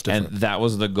 Yeah, it's different. And that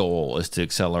was the goal, is to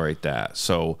accelerate that.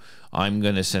 So I'm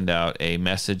going to send out a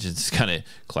message. It's kind of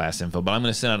class info, but I'm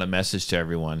going to send out a message to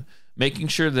everyone, making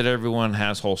sure that everyone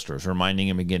has holsters, reminding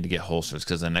them again to get holsters,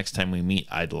 because the next time we meet,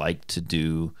 I'd like to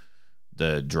do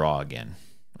the draw again.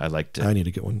 I need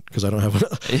to get one, because I don't have one.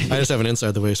 I just have an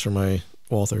inside the waist for my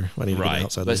Walther. I need to get an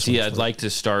outside the waist. But see, I'd like to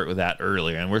start with that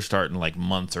earlier, and we're starting like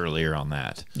months earlier on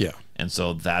that. Yeah. And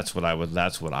so that's what I would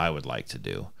like to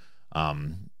do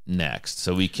next,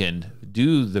 so we can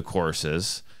do the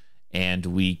courses and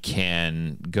we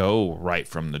can go right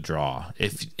from the draw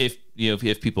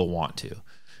if people want to.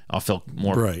 I'll feel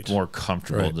more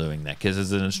comfortable doing that, because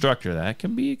as an instructor, that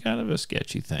can be kind of a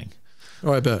sketchy thing.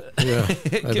 Oh, I bet. Yeah,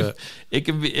 it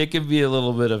can be a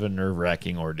little bit of a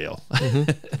nerve-wracking ordeal.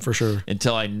 For sure.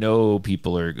 Until I know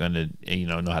people are going to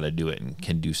know how to do it and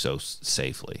can do so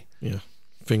safely. Yeah,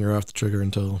 finger off the trigger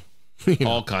until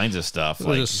all kinds of stuff,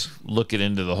 like look it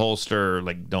into the holster,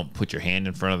 like don't put your hand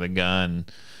in front of the gun.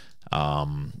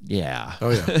 Yeah. Oh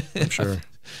yeah, I'm sure.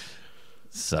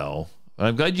 So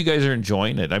I'm glad you guys are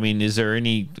enjoying it. I mean, is there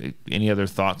any other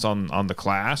thoughts on the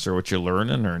class or what you're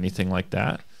learning or anything like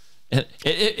that?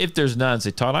 If there's none,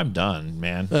 say, Todd, I'm done,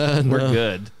 man. We're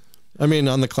good. I mean,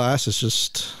 on the class, it's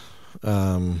just,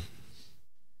 again,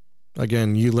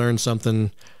 you learn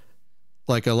something.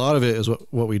 Like, a lot of it is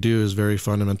what we do is very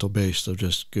fundamental based, of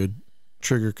just good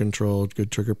trigger control, good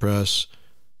trigger press,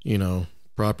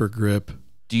 proper grip.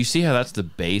 Do you see how that's the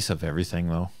base of everything,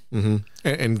 though? Mm-hmm.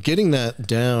 And getting that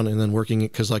down and then working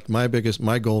it, because like my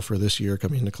goal for this year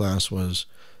coming into class was,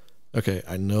 okay,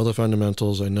 I know the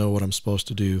fundamentals, I know what I'm supposed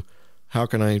to do. How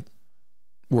can I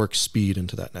work speed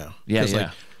into that now? Yeah. Like,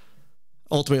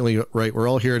 ultimately, right, we're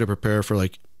all here to prepare for,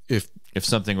 like, if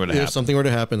something were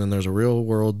to happen, and there's a real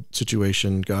world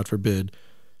situation, God forbid,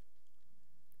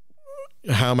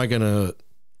 how am I going to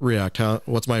react?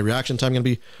 What's my reaction time going to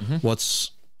be? Mm-hmm.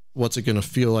 What's it going to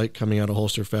feel like coming out of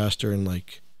holster faster, and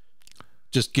like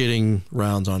just getting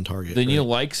rounds on target? Then you'll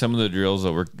like some of the drills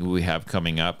that we have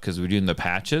coming up, because we're doing the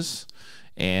patches.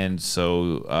 And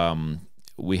so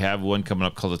we have one coming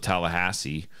up called the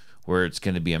Tallahassee, where it's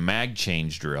going to be a mag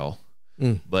change drill,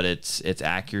 but it's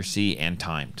accuracy and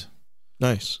timed.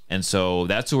 Nice. And so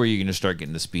that's where you're going to start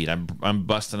getting the speed. I'm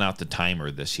busting out the timer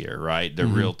this year, right? The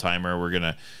real timer.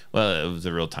 It was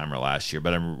a real timer last year,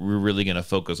 but we're really going to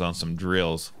focus on some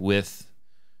drills with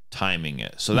timing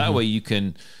it. So that way you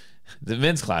can. The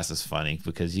men's class is funny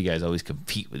because you guys always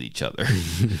compete with each other.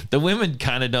 The women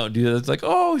kind of don't do that. It's like,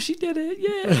 oh, she did it,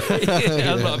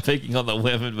 yeah. I'm not picking on the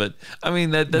women, but I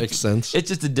mean that makes sense. It's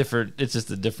just a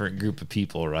different group of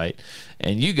people, right?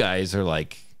 And you guys are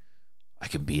like, I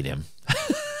can beat him.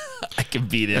 I can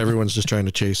beat him. Everyone's just trying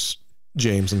to chase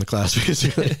James in the class,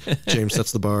 basically. James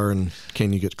sets the bar, and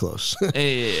can you get close?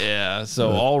 Yeah.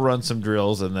 So I'll run some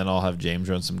drills, and then I'll have James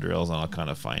run some drills, and I'll kind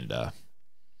of find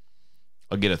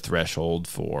I'll get a threshold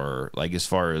for, like, as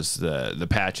far as the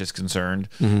patch is concerned.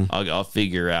 I'll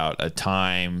figure out a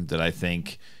time that I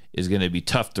think is going to be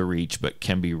tough to reach, but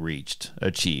can be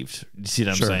achieved. You see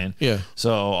what I'm saying? Yeah.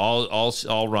 So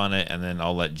I'll run it, and then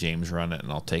I'll let James run it,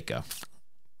 and I'll take a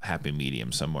happy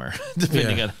medium somewhere,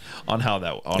 depending on how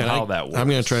that works. I'm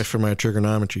going to try for my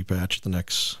trigonometry patch the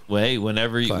next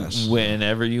whenever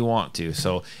you want to.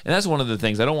 So, and that's one of the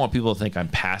things. I don't want people to think I'm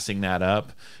passing that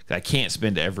up. I can't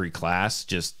spend every class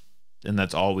and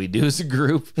that's all we do as a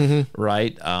group,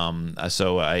 right?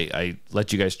 So I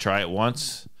let you guys try it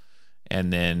once,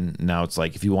 and then now it's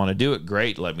like, if you want to do it,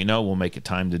 great. Let me know. We'll make a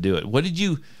time to do it. Why did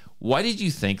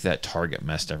you think that target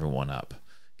messed everyone up?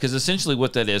 Because essentially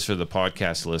what that is for the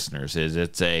podcast listeners is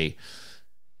we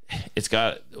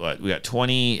got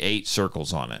 28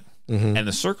 circles on it. And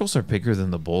the circles are bigger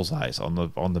than the bullseyes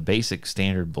on the basic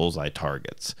standard bullseye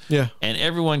targets. Yeah. And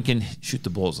everyone can shoot the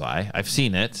bullseye. I've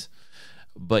seen it.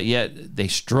 But yet they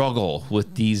struggle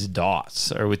with these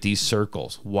dots or with these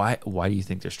circles. Why do you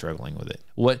think they're struggling with it?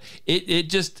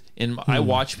 I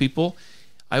watch people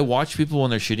when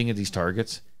they're shooting at these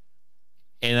targets,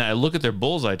 and I look at their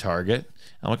bullseye target.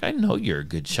 I'm like, I know you're a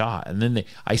good shot. And then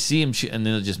I see him shoot, and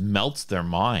then it just melts their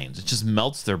minds. It just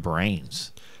melts their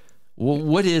brains.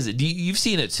 What is it? You've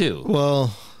seen it too.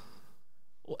 Well,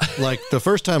 like the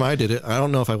first time I did it, I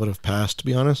don't know if I would have passed, to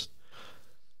be honest.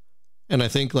 And I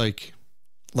think like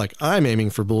I'm aiming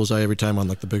for bullseye every time on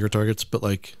like the bigger targets, but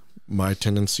like my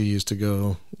tendency is to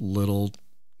go little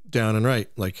down and right.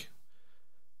 Like,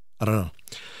 I don't know.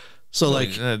 So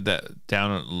like that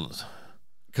down.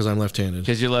 Because I'm left-handed.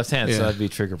 Because you're left-handed, Yeah. so that'd be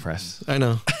trigger press. I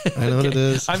know what it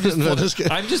is. I'm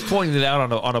just pointing it out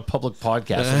on a public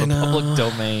podcast, on a public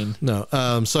domain. No,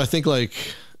 so I think like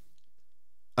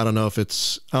I don't know if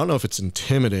it's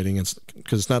intimidating. It's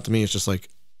because it's not to me. It's just like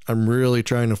I'm really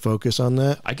trying to focus on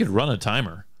that. I could run a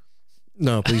timer.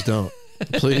 No, please don't.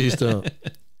 Please don't.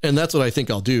 And that's what I think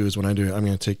I'll do is when I do it, I'm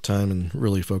going to take time and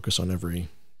really focus on every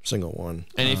single one.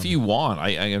 And if you want,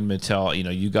 I'm going to tell,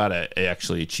 you got to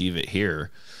actually achieve it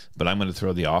here, but I'm going to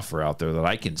throw the offer out there that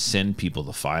I can send people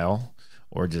the file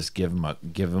or just give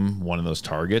them one of those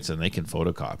targets, and they can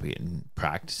photocopy it and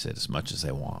practice it as much as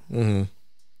they want. Mm-hmm.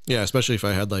 Yeah, especially if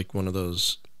I had like one of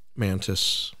those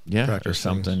Mantis or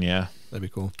something. Things. Yeah, that'd be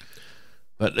cool.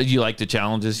 But you like the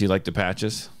challenges? You like the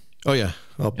patches? Oh yeah,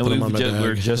 I'll put them on my bag.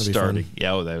 We're just starting. Fun.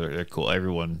 Yeah, they're cool.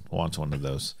 Everyone wants one of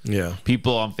those. Yeah.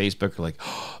 People on Facebook are like,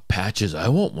 oh, patches. I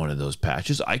want one of those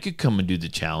patches. I could come and do the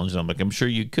challenge. And I'm like, I'm sure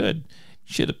you could.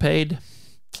 Should have paid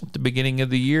at the beginning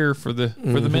of the year for the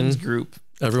men's group.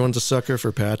 Everyone's a sucker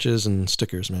for patches and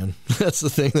stickers, man. That's the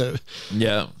thing that.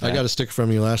 Yeah. I got a sticker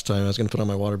from you last time. I was going to put on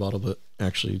my water bottle, but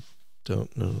actually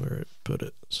don't know where I put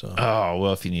it. So. Oh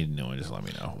well, if you need to know, just let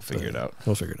me know. We'll figure it out.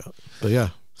 We'll figure it out. But yeah.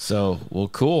 So, well,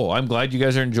 cool. I'm glad you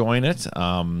guys are enjoying it.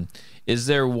 Is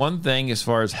there one thing as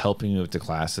far as helping you with the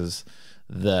classes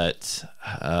that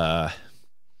I'm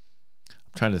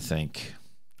trying to think?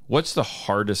 What's the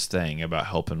hardest thing about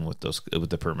helping with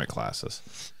the permit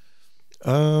classes?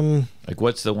 Like,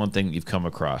 what's the one thing you've come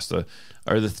across? The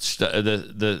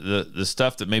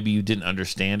stuff that maybe you didn't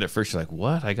understand at first. You're like,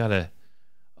 what?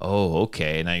 Oh,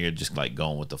 okay. Now you're just like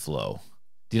going with the flow.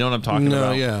 Do you know what I'm talking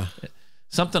about? Yeah.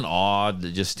 Something odd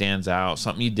that just stands out,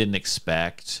 something you didn't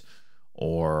expect,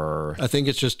 or I think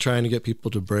it's just trying to get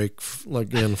people to break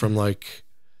from like.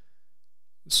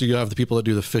 So you have the people that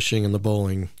do the fishing and the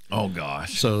bowling. Oh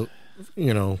gosh! So,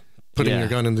 putting your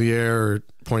gun in the air or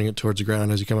pointing it towards the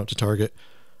ground as you come up to target.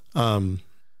 I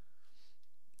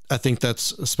think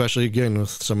that's especially again with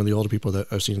some of the older people that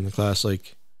I've seen in the class.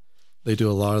 Like, they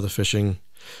do a lot of the fishing.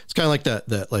 It's kind of like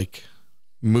that like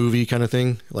movie kind of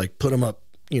thing. Like, put them up.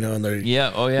 And they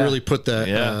really put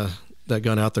that that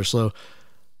gun out there slow.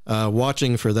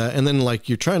 Watching for that, and then like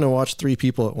you're trying to watch 3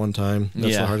 people at one time.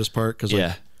 That's the hardest part because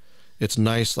it's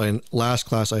nice. Like last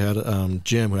class I had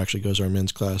Jim, who actually goes to our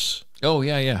men's class. Oh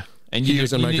yeah. And he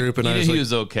was in my group, and I was like, he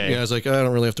was okay. Yeah, I was like, I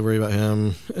don't really have to worry about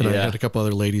him. And I had a couple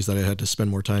other ladies that I had to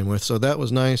spend more time with, so that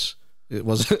was nice. It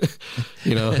wasn't,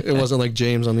 it wasn't like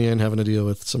James on the end having to deal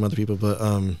with some other people, but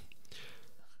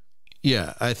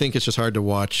yeah, I think it's just hard to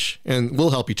watch, and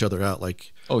we'll help each other out.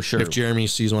 Like, oh sure, if Jeremy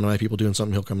sees one of my people doing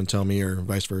something, he'll come and tell me, or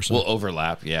vice versa. We'll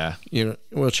overlap,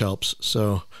 which helps.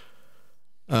 So,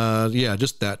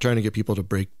 just that, trying to get people to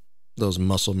break those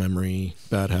muscle memory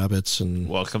bad habits. And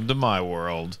welcome to my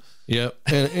world. yeah.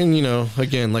 And, you know,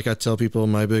 again, like I tell people,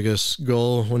 my biggest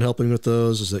goal when helping with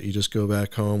those is that you just go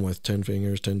back home with 10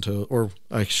 fingers, 10 toes, or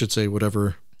I should say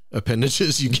whatever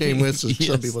appendages you came with. So Yes.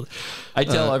 some people, I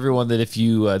tell everyone that if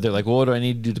you, they're like, well, what do I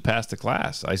need to do to pass the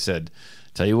class? I said,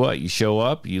 tell you what, you show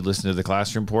up, you listen to the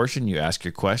classroom portion, you ask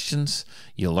your questions,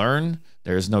 you learn.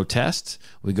 There's no test.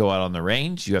 We go out on the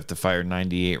range. You have to fire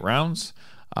 98 rounds.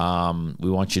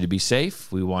 We want you to be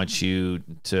safe. We want you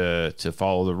to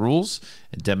follow the rules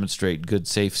and demonstrate good,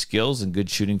 safe skills and good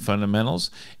shooting fundamentals.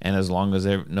 And as long as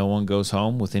no one goes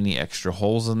home with any extra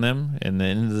holes in them, at the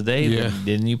end of the day,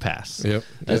 then you pass. Yep.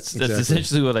 That's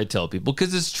essentially what I tell people,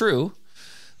 because it's true.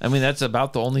 I mean, that's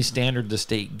about the only standard the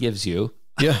state gives you.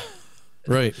 yeah.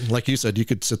 Right. Like you said, you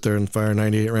could sit there and fire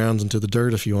 98 rounds into the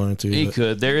dirt if you wanted to. You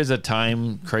could. There is a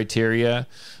time criteria,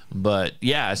 but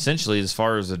yeah, essentially, as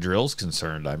far as the drill's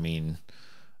concerned, I mean,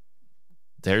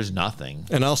 there's nothing.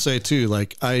 And I'll say too,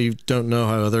 like, I don't know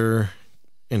how other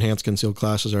enhanced concealed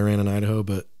classes I ran in Idaho,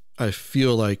 but I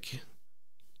feel like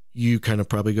you kind of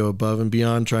probably go above and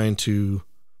beyond trying to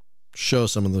show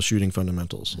some of the shooting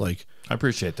fundamentals. Like, I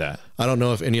appreciate that. I don't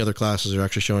know if any other classes are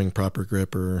actually showing proper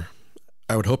grip, or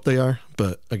I would hope they are,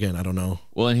 but again, I don't know.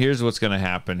 Well, and here's what's going to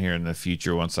happen here in the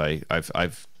future. Once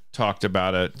I've talked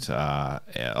about it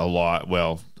a lot.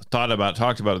 Well, talked about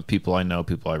it with people I know,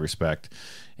 people I respect,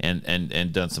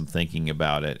 and done some thinking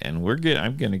about it. And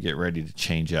I'm going to get ready to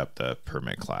change up the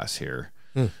permit class here.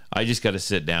 I just got to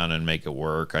sit down and make it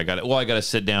work. I got to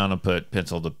sit down and put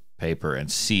pencil to paper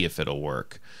and see if it'll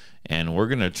work. And we're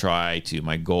going to try to.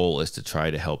 My goal is to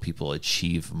try to help people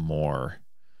achieve more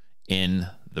in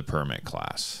the permit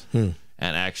class and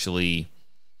actually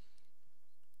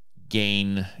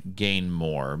gain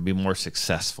more, be more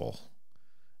successful.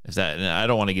 If that, and I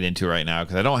don't want to get into it right now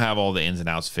because I don't have all the ins and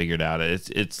outs figured out.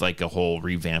 It's like a whole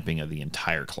revamping of the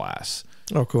entire class.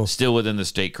 Oh, cool. Still within the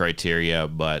state criteria,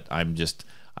 but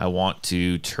I want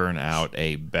to turn out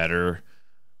a better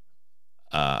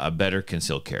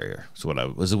concealed carrier. So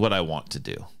what I want to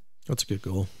do. That's a good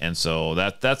goal. And so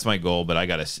that's my goal, but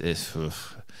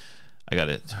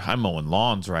I'm mowing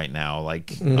lawns right now.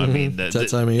 Like, I mean, it's that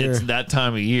time of year. It's that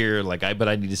time of year. Like, but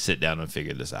I need to sit down and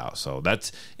figure this out. So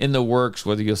that's in the works,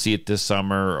 whether you'll see it this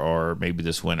summer or maybe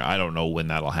this winter. I don't know when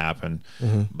that'll happen,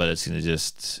 but it's going to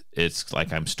it's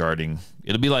like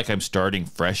it'll be like I'm starting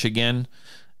fresh again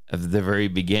at the very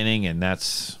beginning. And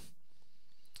that's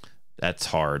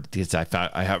hard because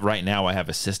I have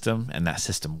a system and that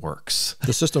system works.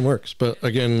 The system works. But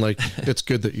again, like, it's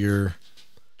good that you're,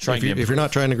 if you're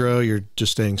not trying to grow, you're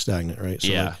just staying stagnant, right? So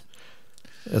yeah, like,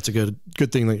 that's a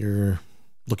good thing that you're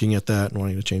looking at that and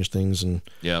wanting to change things. And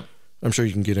yep, I'm sure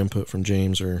you can get input from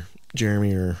James or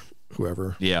Jeremy or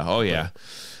whoever. Yeah. Oh yeah.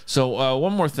 So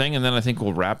one more thing, and then I think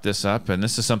we'll wrap this up. And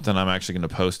this is something I'm actually going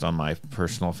to post on my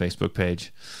personal Facebook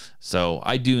page. So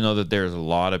I do know that there's a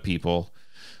lot of people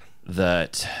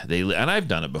that and I've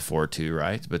done it before too,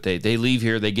 right? But they leave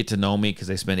here, they get to know me because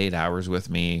they spend 8 hours with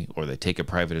me, or they take a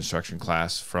private instruction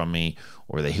class from me,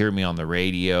 or they hear me on the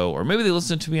radio, or maybe they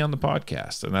listen to me on the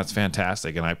podcast, and that's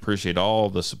fantastic. And I appreciate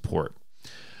all the support.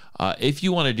 If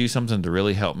you want to do something to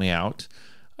really help me out,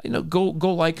 go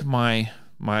like my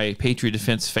Patriot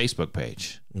Defense Facebook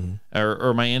page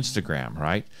or my Instagram,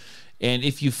 right? And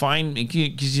if you find,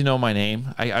 because you know my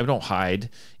name, I don't hide.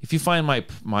 If you find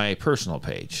my personal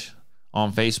page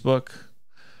on Facebook,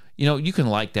 you can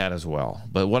like that as well.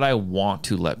 But what I want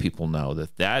to let people know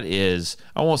that is,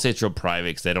 I won't say it's real private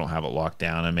because they don't have it locked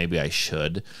down, and maybe I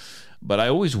should. But I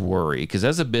always worry, because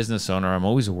as a business owner, I'm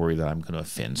always worried that I'm going to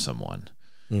offend someone.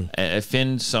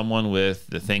 Offend someone with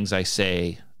the things I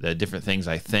say, the different things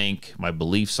I think, my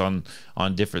beliefs on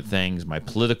different things, my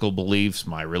political beliefs,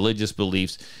 my religious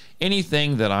beliefs,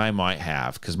 anything that I might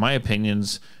have, because my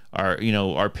opinions are,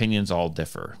 our opinions all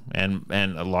differ. And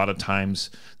a lot of times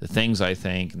the things I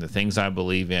think and the things I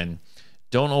believe in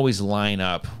don't always line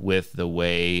up with the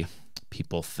way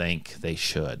people think they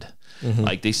should.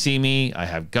 Like, they see me, I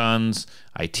have guns,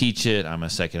 I teach it, I'm a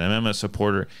Second Amendment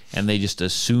supporter, and they just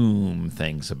assume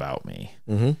things about me.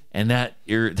 And that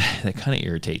kind of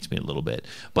irritates me a little bit.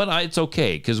 But it's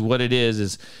okay, because what it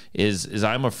is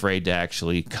I'm afraid to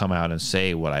actually come out and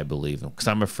say what I believe in, because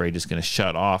I'm afraid it's going to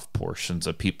shut off portions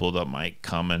of people that might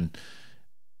come and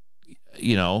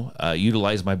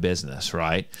utilize my business,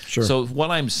 right? Sure. So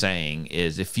what I'm saying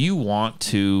is, if you want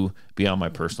to be on my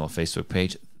personal Facebook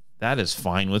page, that is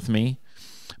fine with me.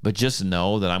 But just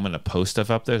know that I'm going to post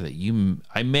stuff up there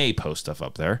I may post stuff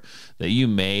up there that you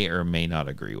may or may not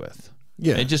agree with.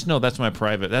 Yeah. And just know that's my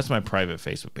private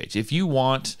Facebook page. If you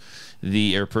want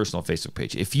or personal Facebook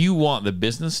page, if you want the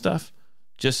business stuff,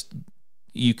 just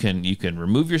you can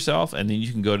remove yourself, and then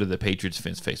you can go to the Patriots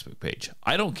Defense Facebook page.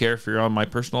 I don't care if you're on my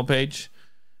personal page,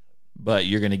 but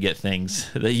you're going to get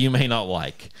things that you may not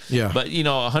like. Yeah. But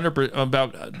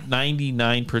about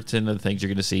 99% of the things you're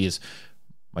going to see is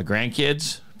my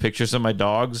grandkids, pictures of my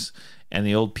dogs, and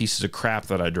the old pieces of crap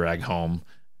that I drag home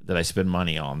that I spend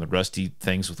money on, the rusty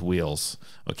things with wheels.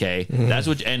 Okay. That's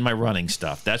and my running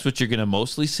stuff. That's what you're going to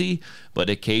mostly see.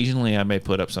 But occasionally I may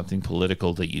put up something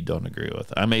political that you don't agree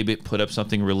with. I may put up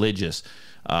something religious,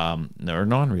 or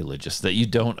non-religious that you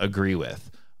don't agree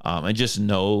with. And just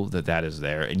know that is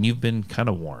there, and you've been kind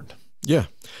of warned. Yeah.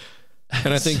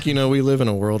 And I think, we live in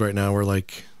a world right now where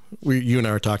like you and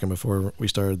I were talking before we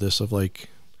started this of like,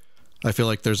 I feel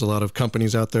like there's a lot of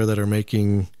companies out there that are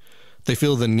they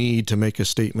feel the need to make a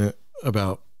statement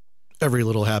about every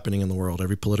little happening in the world,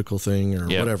 every political thing or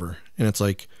whatever. And it's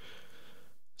like,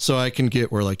 so I can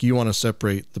get where like you want to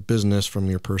separate the business from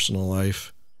your personal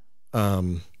life.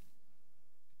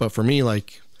 But for me,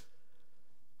 like,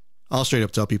 I'll straight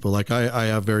up tell people like I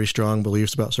have very strong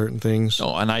beliefs about certain things.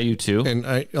 Oh, and I do too. And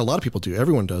a lot of people do.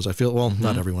 Everyone does. I feel, well,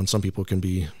 not everyone. Some people can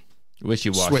be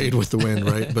wishy-washy, swayed with the wind,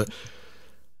 right? But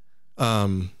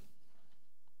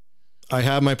I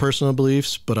have my personal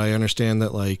beliefs, but I understand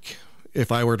that like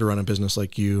if I were to run a business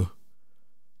like you,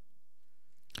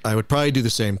 I would probably do the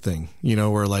same thing,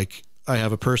 where like I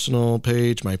have a personal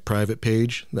page, my private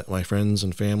page that my friends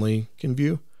and family can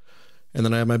view. And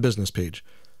then I have my business page.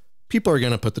 People are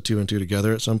going to put the two and two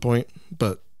together at some point.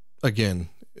 But again,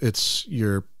 it's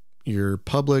your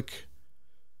public,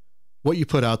 what you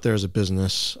put out there as a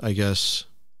business, I guess,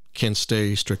 can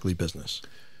stay strictly business.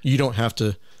 You don't have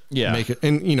to make it.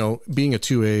 And, being a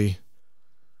 2A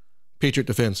Patriot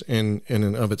Defense in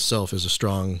and of itself is a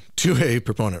strong 2A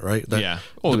proponent, right? The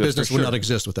business would not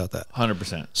exist without that.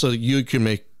 100%. So you can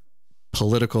make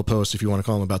political posts if you want to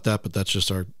call them about that, but that's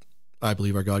just I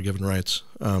believe our God-given rights.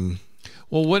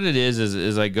 Well, what it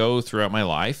is I go throughout my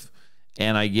life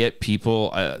and I get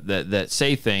people that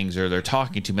say things or they're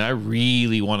talking to me. I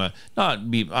really want to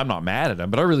I'm not mad at them,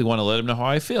 but I really want to let them know how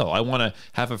I feel. I want to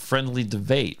have a friendly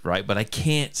debate, right? But I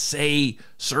can't say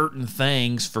certain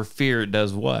things for fear it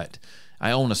does what?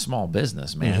 I own a small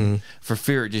business, man. Mm-hmm. For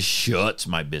fear it just shuts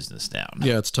my business down.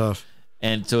 Yeah, it's tough.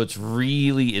 And so it's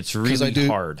really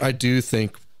hard. I do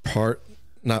think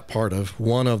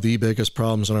one of the biggest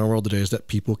problems in our world today is that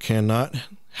people cannot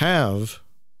have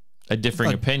a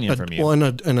differing opinion from you. Well,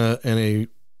 and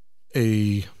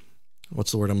a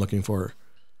what's the word I'm looking for?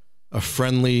 A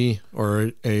friendly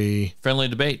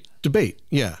debate. Debate,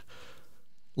 yeah.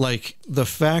 Like the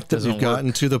fact that we've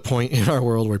gotten to the point in our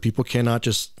world where people cannot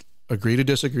just agree to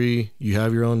disagree. You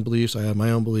have your own beliefs, I have my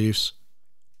own beliefs,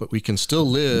 but we can still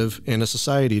live in a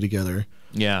society together.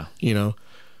 Yeah.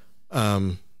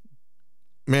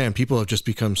 Man, people have just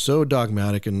become so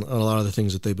dogmatic in a lot of the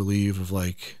things that they believe of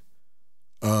like,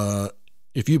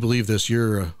 if you believe this,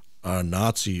 you're a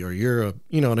Nazi or you're a,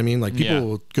 you know what I mean? Like people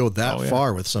will go that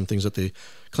far with some things that they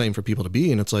claim for people to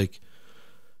be. And it's like,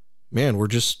 man,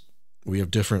 we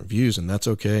have different views and that's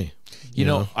okay. You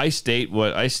know, I state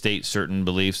certain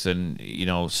beliefs and,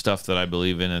 stuff that I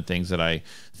believe in and things that I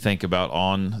think about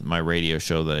on my radio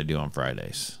show that I do on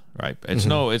Fridays. Right. It's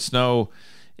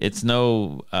it's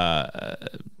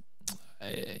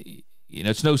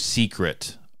no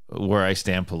secret where I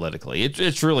stand politically.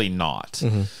 It's really not.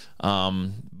 Mm-hmm.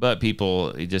 But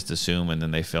people just assume, and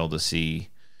then they fail to see.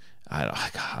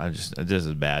 This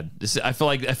is bad. I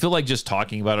feel like just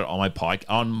talking about it on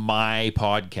my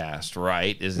podcast,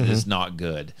 right, is not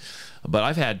good. But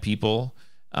I've had people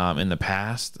in the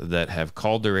past that have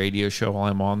called the radio show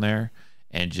while I'm on there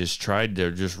and just tried to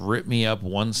just rip me up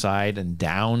one side and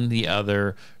down the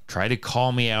other, try to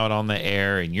call me out on the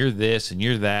air, and you're this and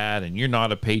you're that, and you're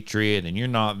not a patriot, and you're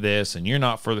not this, and you're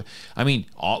not for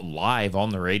live on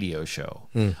the radio show.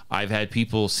 I've had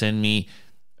people send me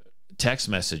text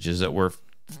messages that were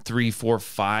 3, 4,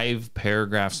 5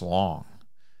 paragraphs long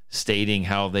stating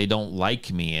how they don't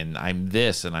like me and I'm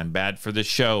this and I'm bad for the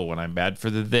show and I'm bad for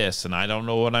the this and I don't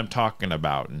know what I'm talking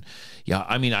about. And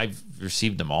I've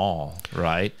received them all,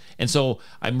 right? And so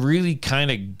I'm really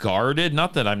kind of guarded.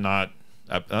 Not that I'm a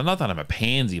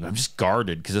pansy, but I'm just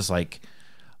guarded because it's like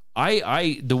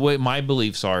the way my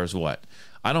beliefs are is what?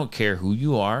 I don't care who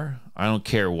you are. I don't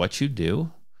care what you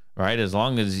do, right? As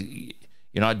long as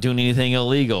You're not doing anything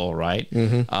illegal, right?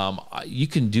 You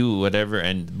can do whatever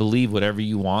and believe whatever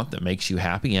you want that makes you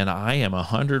happy, and I am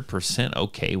 100%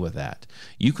 okay with that.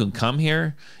 You can come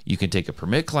here. You can take a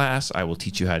permit class. I will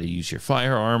teach you how to use your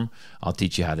firearm. I'll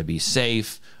teach you how to be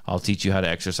safe. I'll teach you how to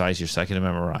exercise your Second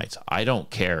Amendment rights. I don't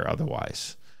care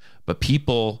otherwise. But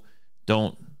people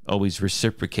don't always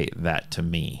reciprocate that to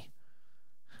me.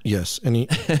 Yes, and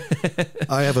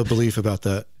I have a belief about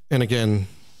that. And again,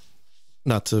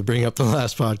 not to bring up the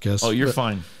last podcast. Oh, you're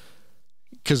fine.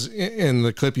 Because in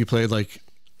the clip you played, like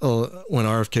when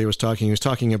RFK was talking, he was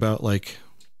talking about like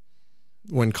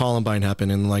when Columbine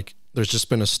happened, and like there's just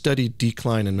been a steady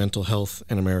decline in mental health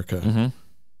in America,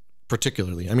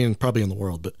 particularly. I mean, probably in the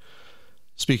world, but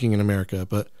speaking in America.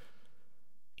 But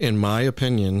in my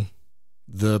opinion,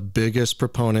 the biggest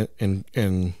proponent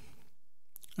in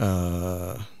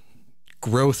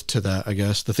growth to that, I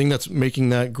guess, the thing that's making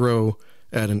that grow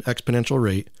at an exponential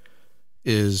rate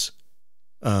is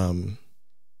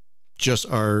just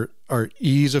our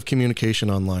ease of communication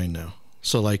online now.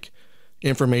 So like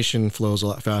information flows a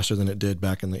lot faster than it did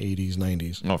back in the 80s,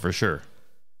 90s. Oh, for sure.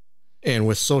 And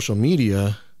with social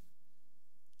media,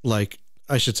 like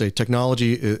I should say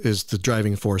technology is the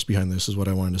driving force behind this, is what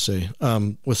I wanted to say.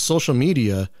 With social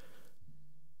media,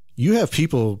 you have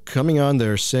people coming on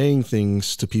there saying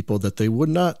things to people that they would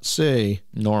not say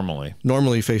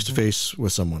normally face to face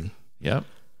with someone. Yep.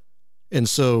 And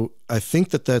so I think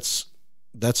that's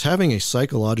having a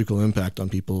psychological impact on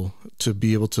people to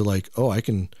be able to like, oh, I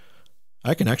can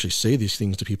actually say these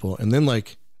things to people. And then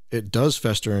like it does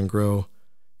fester and grow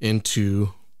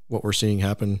into what we're seeing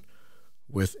happen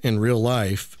with in real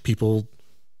life, people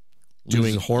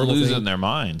doing horrible things. Losing their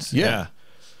minds. Yeah.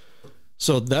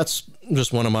 So that's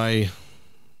just one of my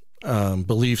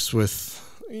beliefs with,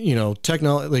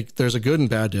 technology. Like there's a good and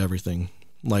bad to everything.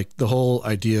 Like the whole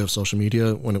idea of social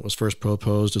media when it was first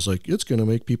proposed is like, it's going to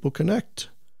make people connect.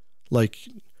 Like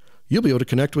you'll be able to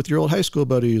connect with your old high school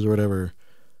buddies or whatever.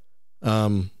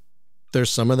 There's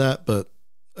some of that, but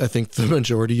I think the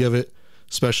majority of it,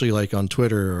 especially like on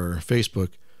Twitter or Facebook,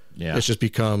 it's just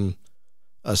become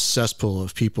a cesspool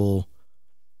of people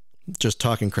just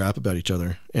talking crap about each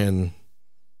other. And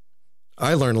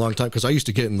I learned a long time because I used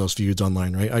to get in those feuds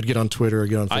online, right? I'd get on Twitter or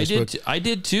get on Facebook. I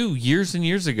did too, years and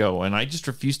years ago, and I just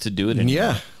refused to do it anymore.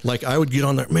 Yeah, like I would get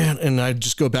on there, man, and I'd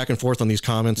just go back and forth on these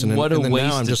comments. And what a then waste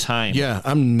now I'm just, of time. Yeah,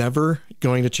 I'm never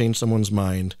going to change someone's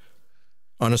mind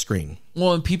on a screen.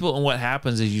 Well, and what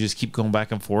happens is you just keep going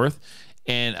back and forth,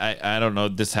 and I don't know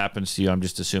if this happens to you. I'm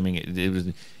just assuming it was.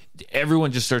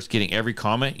 Everyone just starts getting every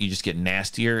comment. You just get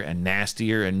nastier and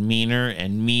nastier and meaner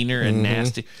and meaner and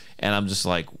nasty. And I'm just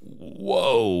like,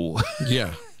 whoa.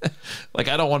 Yeah. Like,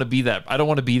 I don't want to be that. I don't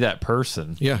want to be that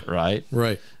person. Yeah. Right.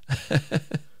 Right.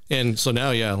 And so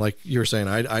now, yeah, like you were saying,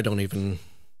 I don't even,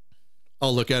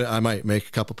 I'll look at it. I might make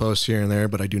a couple posts here and there,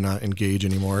 but I do not engage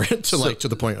anymore to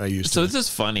the point I used to. So this is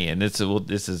funny, and this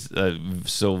is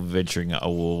so venturing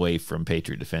away from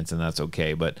Patriot Defense, and that's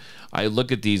okay. But I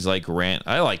look at these like rant.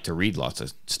 I like to read lots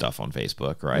of stuff on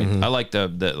Facebook, right? I like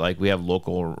like we have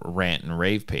local rant and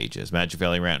rave pages, Magic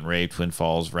Valley Rant and Rave, Twin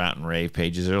Falls Rant and Rave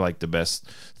pages. They're like the best.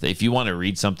 If you want to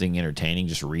read something entertaining,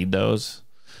 just read those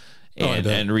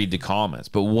and read the comments.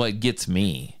 But what gets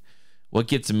me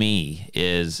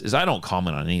is I don't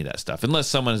comment on any of that stuff unless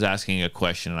someone is asking a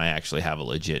question and I actually have a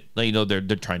legit,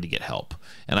 they're trying to get help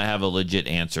and I have a legit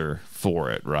answer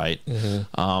for it, right?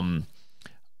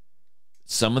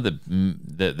 Some of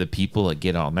the people that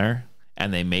get on there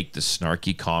and they make the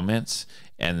snarky comments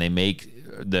and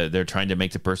they're trying to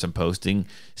make the person posting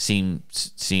seem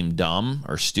dumb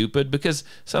or stupid, because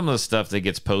some of the stuff that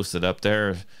gets posted up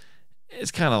there,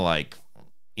 it's kind of like,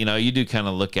 you do kind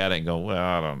of look at it and go,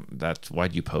 well,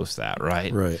 why'd you post that,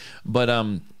 right? Right. But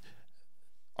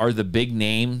are the big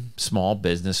name small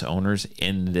business owners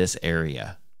in this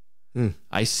area?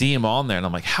 I see them on there and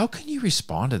I'm like, how can you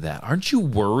respond to that? Aren't you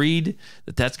worried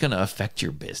that that's going to affect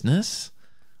your business?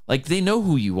 Like, they know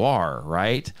who you are,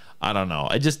 right? I don't know.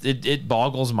 It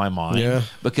boggles my mind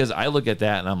because I look at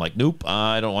that and I'm like, nope,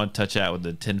 I don't want to touch that with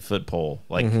a 10-foot pole.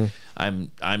 Like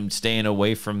I'm staying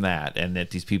away from that. And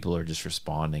that these people are just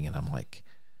responding and I'm like,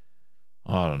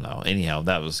 I don't know. Anyhow,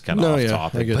 that was kind of off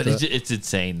topic, but it's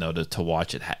insane though to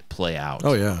watch it play out.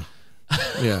 Oh yeah.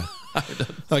 Yeah.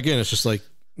 Again, it's just like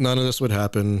none of this would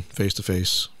happen face to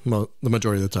face the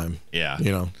majority of the time. Yeah.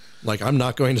 Like I'm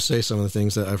not going to say some of the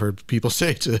things that I've heard people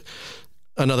say to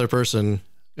another person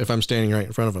if I'm standing right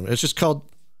in front of them. It's just called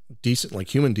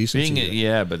human decency.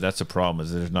 But that's a problem,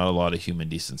 is there's not a lot of human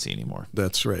decency anymore.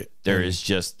 That's right. There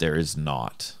is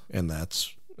not. And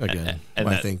that's, again,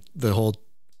 I think the whole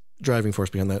driving force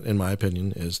behind that, in my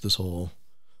opinion, is this whole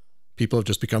people have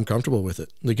just become comfortable with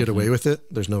it. They get away with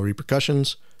it. There's no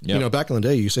repercussions. Yep. You know, back in the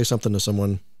day, you say something to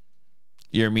someone,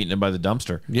 You're meeting them by the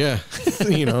dumpster. yeah,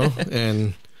 you know,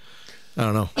 and I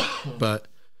don't know, but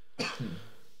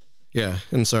yeah.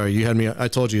 And sorry, you had me. I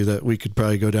told you that we could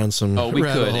probably go down some. Oh, we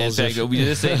rabbit could. In holes fact, if- we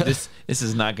just say this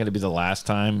is not going to be the last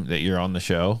time that you're on the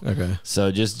show. Okay.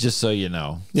 So just so you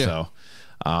know. Yeah. So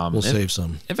We'll save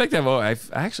some. In fact, I've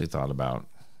actually thought about.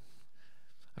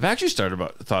 I've actually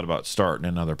thought about starting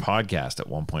another podcast at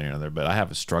one point or another, but I have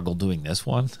a struggle doing this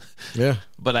one. Yeah.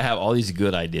 But I have all these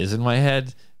good ideas in my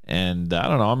head, and I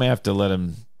don't know. I may have to let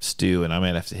them stew, and I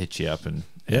might have to hit you up and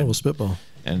Yeah, we'll spitball.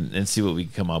 and see what we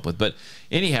can come up with. But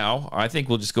anyhow, I think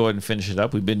we'll just go ahead and finish it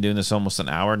up. We've been doing this almost an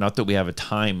hour. Not that we have a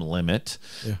time limit.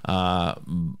 Yeah.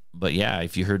 But yeah,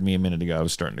 if you heard me a minute ago, I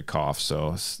was starting to cough.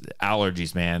 So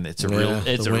allergies, man. It's a Yeah, real,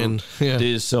 it's the a, wind. Yeah.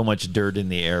 there's so much dirt in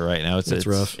the air right now. It's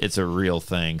rough. It's a real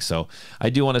thing. So I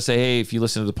do want to say, hey, if you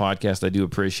listen to the podcast, I do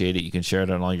appreciate it. You can share it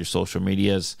on all your social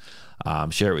medias.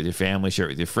 Share it with your family, share it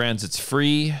with your friends. It's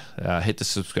free. Hit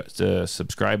the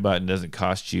subscribe button. It doesn't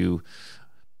cost you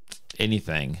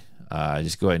anything.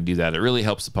 Just go ahead and do that. It really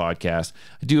helps the podcast.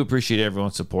 I do appreciate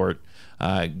everyone's support.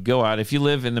 Go out. If you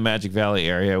live in the Magic Valley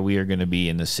area, we are going to be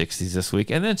in the 60s this week,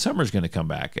 and then summer's going to come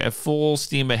back at full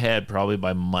steam ahead, probably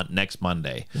by next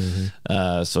Monday.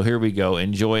 So here we go.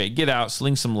 Enjoy it. Get out,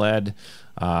 sling some lead,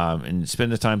 and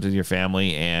spend the time with your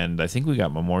family. And I think we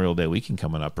got Memorial Day weekend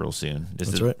coming up real soon.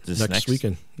 That's right. Next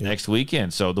weekend. Yeah. Next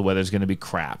weekend. So the weather's going to be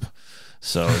crap.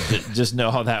 So just know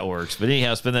how that works. But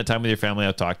anyhow, spend that time with your family.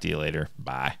 I'll talk to you later.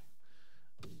 Bye.